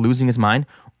out and just losing his mind,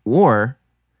 or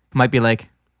he might be like,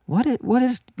 "What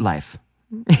is life?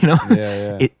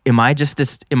 Yeah. Am I just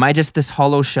this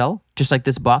hollow shell, just like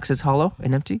this box is hollow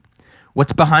and empty?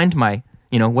 What's behind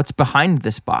what's behind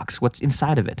this box? What's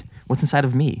inside of it? What's inside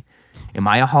of me? Am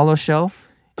I a hollow shell?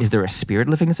 Is there a spirit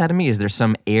living inside of me? Is there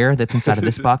some air that's inside of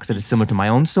this box that is similar to my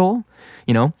own soul?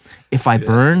 If I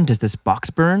burn, does this box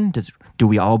burn? Do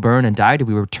we all burn and die? Do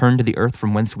we return to the earth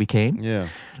from whence we came? Yeah.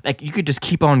 Like, you could just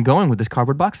keep on going with this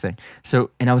cardboard box thing.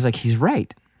 So, and I was like, he's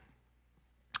right.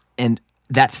 And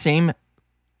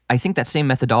I think that same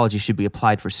methodology should be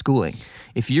applied for schooling.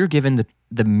 If you're given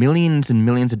the millions and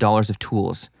millions of dollars of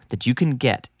tools that you can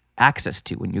get access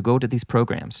to when you go to these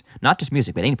programs, not just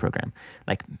music, but any program,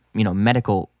 like,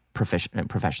 medical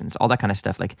professions, all that kind of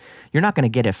stuff. Like, you're not going to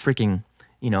get a freaking,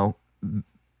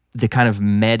 the kind of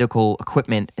medical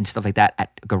equipment and stuff like that at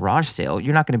a garage sale.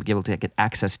 You're not going to be able to get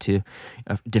access to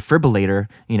a defibrillator,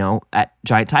 at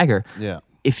Giant Tiger. Yeah.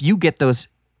 If you get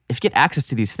access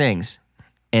to these things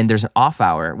and there's an off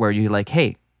hour where you're like,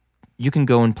 hey, you can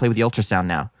go and play with the ultrasound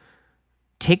now.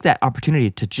 Take that opportunity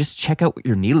to just check out what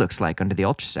your knee looks like under the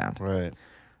ultrasound. Right.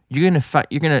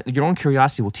 Your own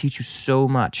curiosity will teach you so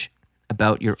much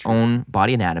about your own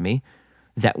body anatomy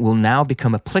that will now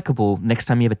become applicable next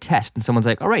time you have a test and someone's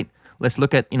like, all right, let's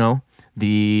look at,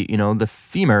 the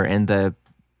femur and the,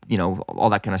 all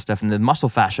that kind of stuff and the muscle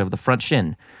fascia of the front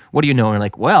shin. What do you know? And you're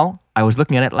like, well, I was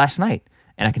looking at it last night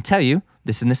and I can tell you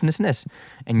this and this and this and this.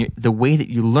 And the way that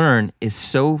you learn is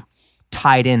so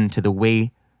tied into the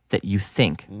way that you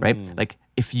think, right? Like,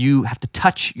 if you have to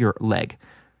touch your leg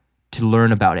to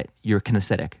learn about it, you're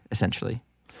kinesthetic, essentially.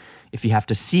 If you have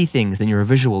to see things, then you're a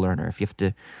visual learner. If you have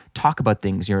to talk about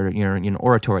things, you're an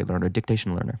oratory learner,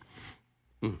 dictation learner.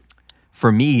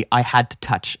 For me, I had to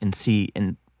touch and see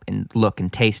and look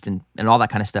and taste and all that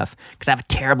kind of stuff because I have a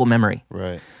terrible memory.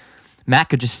 Right. Matt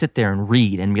could just sit there and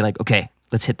read and be like, okay,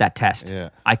 let's hit that test. Yeah.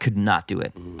 I could not do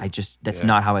it. That's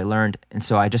not how I learned. And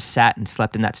so I just sat and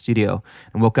slept in that studio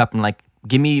and woke up and like,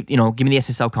 give me the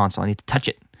SSL console. I need to touch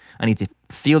it. I need to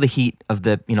feel the heat of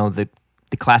the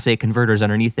Class A converters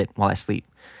underneath it while I sleep.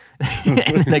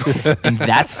 and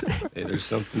that's Hey, there's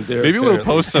something there. Maybe we'll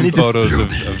apparently. post some photos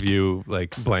of you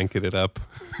like blanketed up.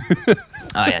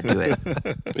 oh yeah, do it.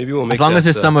 Maybe we'll make As long that, as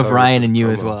there's some of cover Ryan for and you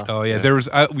promo. as well. Oh yeah, there was.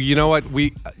 You know what?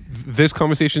 This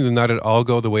conversation did not at all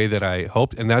go the way that I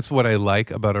hoped, and that's what I like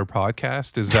about our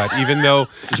podcast is that even though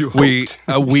we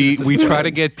try to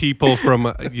get people from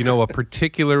a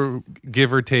particular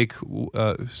give or take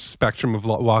spectrum of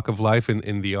walk of life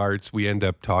in the arts, we end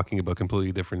up talking about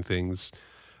completely different things.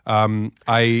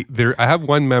 I have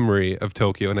one memory of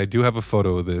Tokyo, and I do have a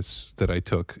photo of this that I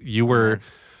took. You were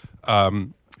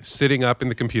sitting up in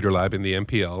the computer lab in the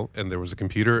MPL, and there was a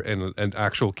computer and an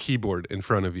actual keyboard in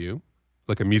front of you,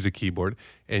 like a music keyboard,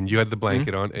 and you had the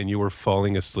blanket on, and you were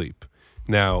falling asleep.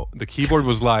 Now, the keyboard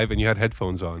was live, and you had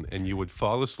headphones on, and you would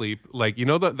fall asleep, like,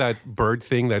 that bird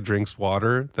thing that drinks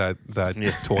water, that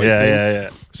toy thing? Yeah.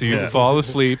 So you'd fall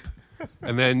asleep,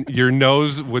 and then your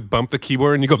nose would bump the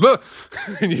keyboard, and you go, "Ah!"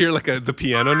 and you hear like the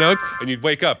piano note, and you'd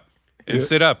wake up and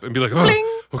sit up and be like,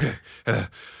 "Oh, okay."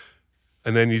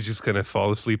 And then you just kind of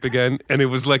fall asleep again. And it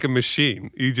was like a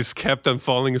machine. You just kept on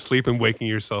falling asleep and waking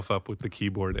yourself up with the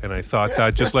keyboard. And I thought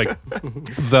that just like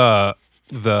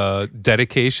the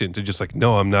dedication to just like,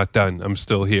 no, I'm not done. I'm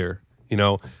still here.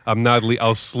 I'm not,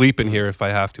 I'll sleep in here if I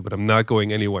have to, but I'm not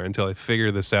going anywhere until I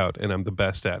figure this out and I'm the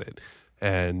best at it.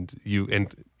 And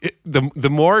the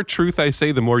more truth I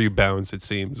say, the more you bounce, it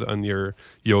seems, on your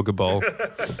yoga ball.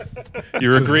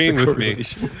 You're agreeing with me.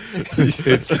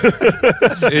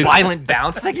 It's Violent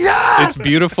bounce. It's like, yes! It's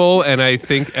beautiful, and I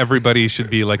think everybody should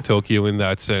be like Tokyo in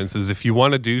that sense. Is if you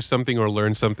want to do something or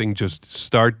learn something, just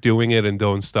start doing it and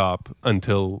don't stop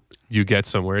until you get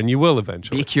somewhere, and you will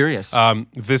eventually. Be curious.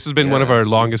 This has been one of our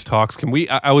longest talks. Can we?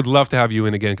 I would love to have you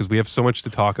in again because we have so much to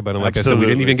talk about. And like I said, we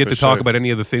didn't even get to talk about any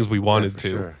of the things we wanted to.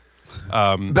 Sure.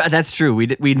 But that's true.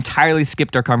 We entirely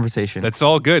skipped our conversation. That's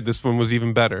all good. This one was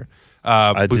even better.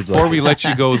 Before we let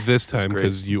you go this time,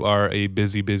 because you are a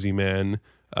busy man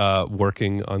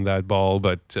working on that ball,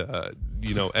 but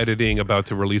editing, about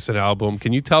to release an album.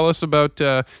 Can you tell us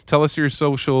your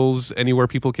socials, anywhere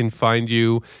people can find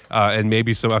you, and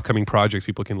maybe some upcoming projects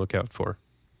people can look out for?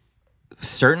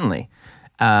 Certainly.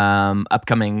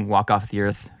 Upcoming Walk Off the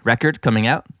Earth record coming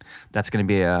out. That's going to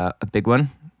be a big one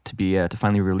to be to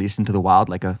finally released into the wild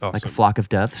like a flock of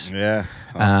doves. Yeah.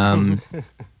 Awesome.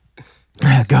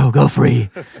 Go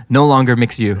free. No longer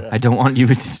mix you. I don't want you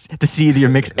to see your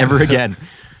mix ever again.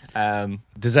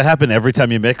 Does that happen every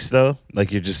time you mix though?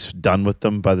 Like you're just done with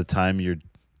them by the time you're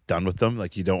done with them?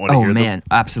 Like you don't want to hear them? Oh man,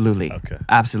 absolutely. Okay.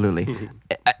 Absolutely.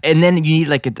 And then you need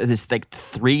like this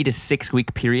 3 to 6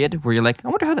 week period where you're like, I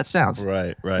wonder how that sounds.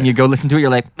 Right. And you go listen to it, you're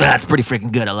like, that's pretty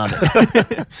freaking good. I love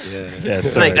it. Yeah.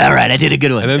 It's like, all right, I did a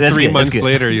good one. And then That's 3 good, months that's good.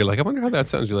 later, you're like, I wonder how that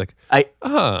sounds. You're like,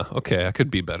 okay, I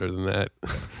could be better than that.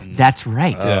 That's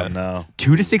right. Oh no.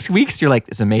 2 to 6 weeks, you're like,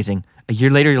 it's amazing. A year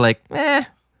later, you're like, I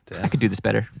could do this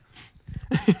better.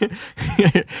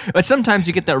 But sometimes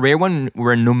you get that rare one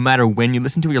where no matter when you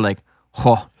listen to it, you're like,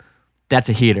 oh, that's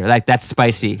a heater. Like that's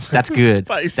spicy. That's good.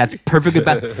 Spicy. That's perfect.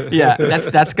 Yeah,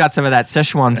 that's got some of that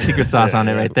Szechuan secret sauce on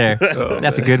it right there.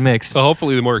 That's a good mix. So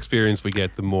hopefully the more experience we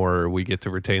get, the more we get to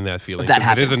retain that feeling. That 'Cause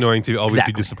happens. It is annoying to always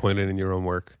Exactly. be disappointed in your own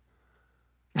work.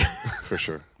 For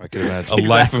sure. I can imagine. A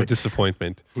life of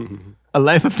disappointment. A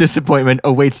life of disappointment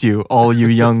awaits you, all you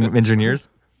young engineers.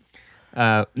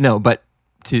 No, but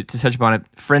to touch upon it,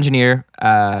 friendgineer,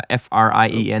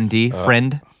 FRIEND,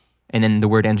 friend, and then the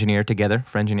word engineer together,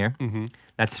 friendgineer. Mm-hmm.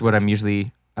 That's what I'm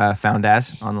usually found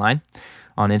as online,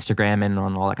 on Instagram and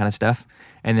on all that kind of stuff.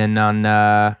 And then on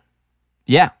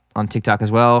TikTok as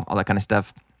well, all that kind of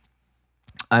stuff.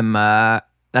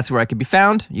 That's where I could be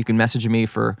found. You can message me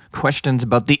for questions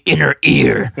about the inner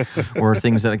ear or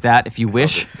things like that if you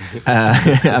wish.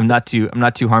 I'm not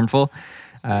too harmful.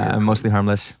 I'm mostly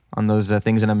harmless on those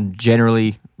things, and I'm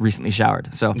generally recently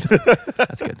showered, so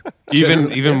that's good.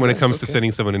 Even when it comes to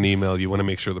sending someone an email, you want to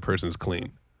make sure the person's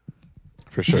clean.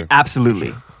 For sure.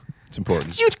 Absolutely. It's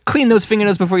important. Did you clean those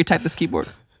fingernails before you type this keyboard?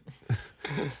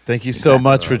 Thank you so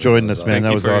much for joining us, man. Thank That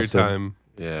you was for awesome. your time.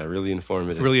 Yeah, really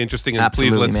informative. Really interesting. And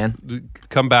Absolutely, please let's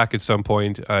come back at some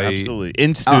point. Absolutely.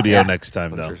 In studio yeah. next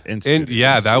time, though. In And studio.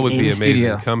 yeah, that would be In amazing.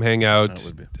 studio. Come hang out, That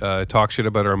would be. talk shit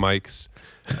about our mics,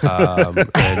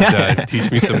 and teach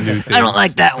me some new things. I don't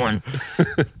like that one.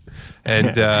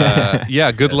 And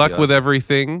good luck with awesome.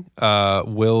 everything.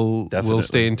 We'll Definitely.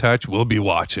 stay in touch. We'll be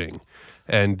watching.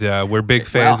 And we're big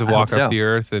fans of I Walk hope Off so. the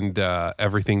Earth and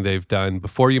everything they've done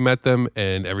before you met them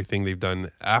and everything they've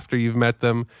done after you've met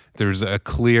them. There's a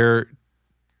clear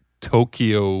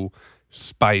Tokyo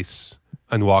spice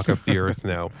on Walk Off the Earth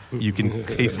now. You can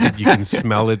taste it. You can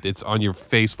smell it. It's on your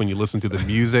face when you listen to the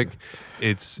music.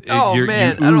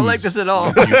 Man, I don't like this at all.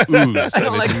 You ooze. I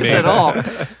don't like this at all.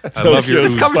 I love your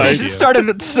This ooze. conversation Spice.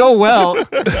 started so well.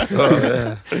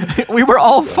 We were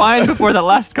all fine before the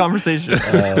last conversation,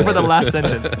 before the last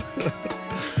sentence.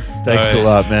 Thanks All right. a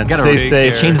lot, man. Gotta Stay take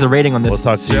safe. care. Change the rating on this We'll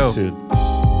talk to show. you soon.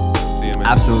 See you, man.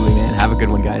 Absolutely, man. Have a good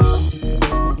one, guys.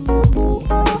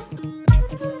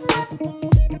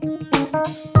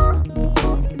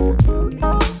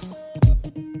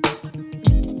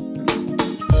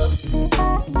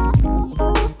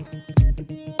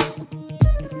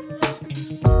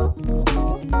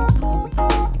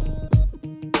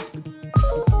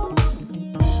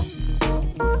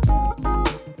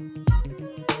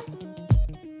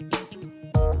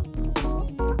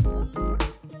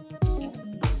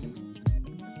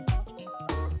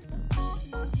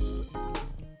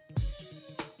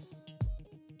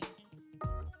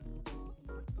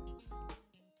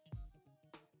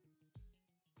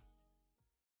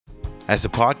 As a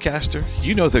podcaster,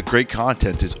 you know that great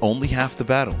content is only half the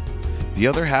battle. The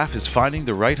other half is finding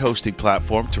the right hosting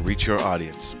platform to reach your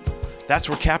audience. That's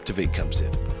where Captivate comes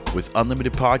in. With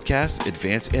unlimited podcasts,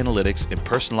 advanced analytics, and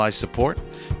personalized support,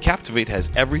 Captivate has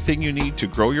everything you need to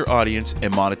grow your audience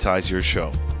and monetize your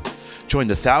show. Join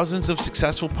the thousands of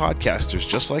successful podcasters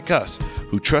just like us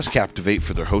who trust Captivate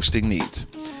for their hosting needs.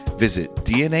 Visit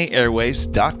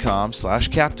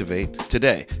dnaairwaves.com/captivate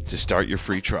today to start your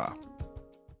free trial.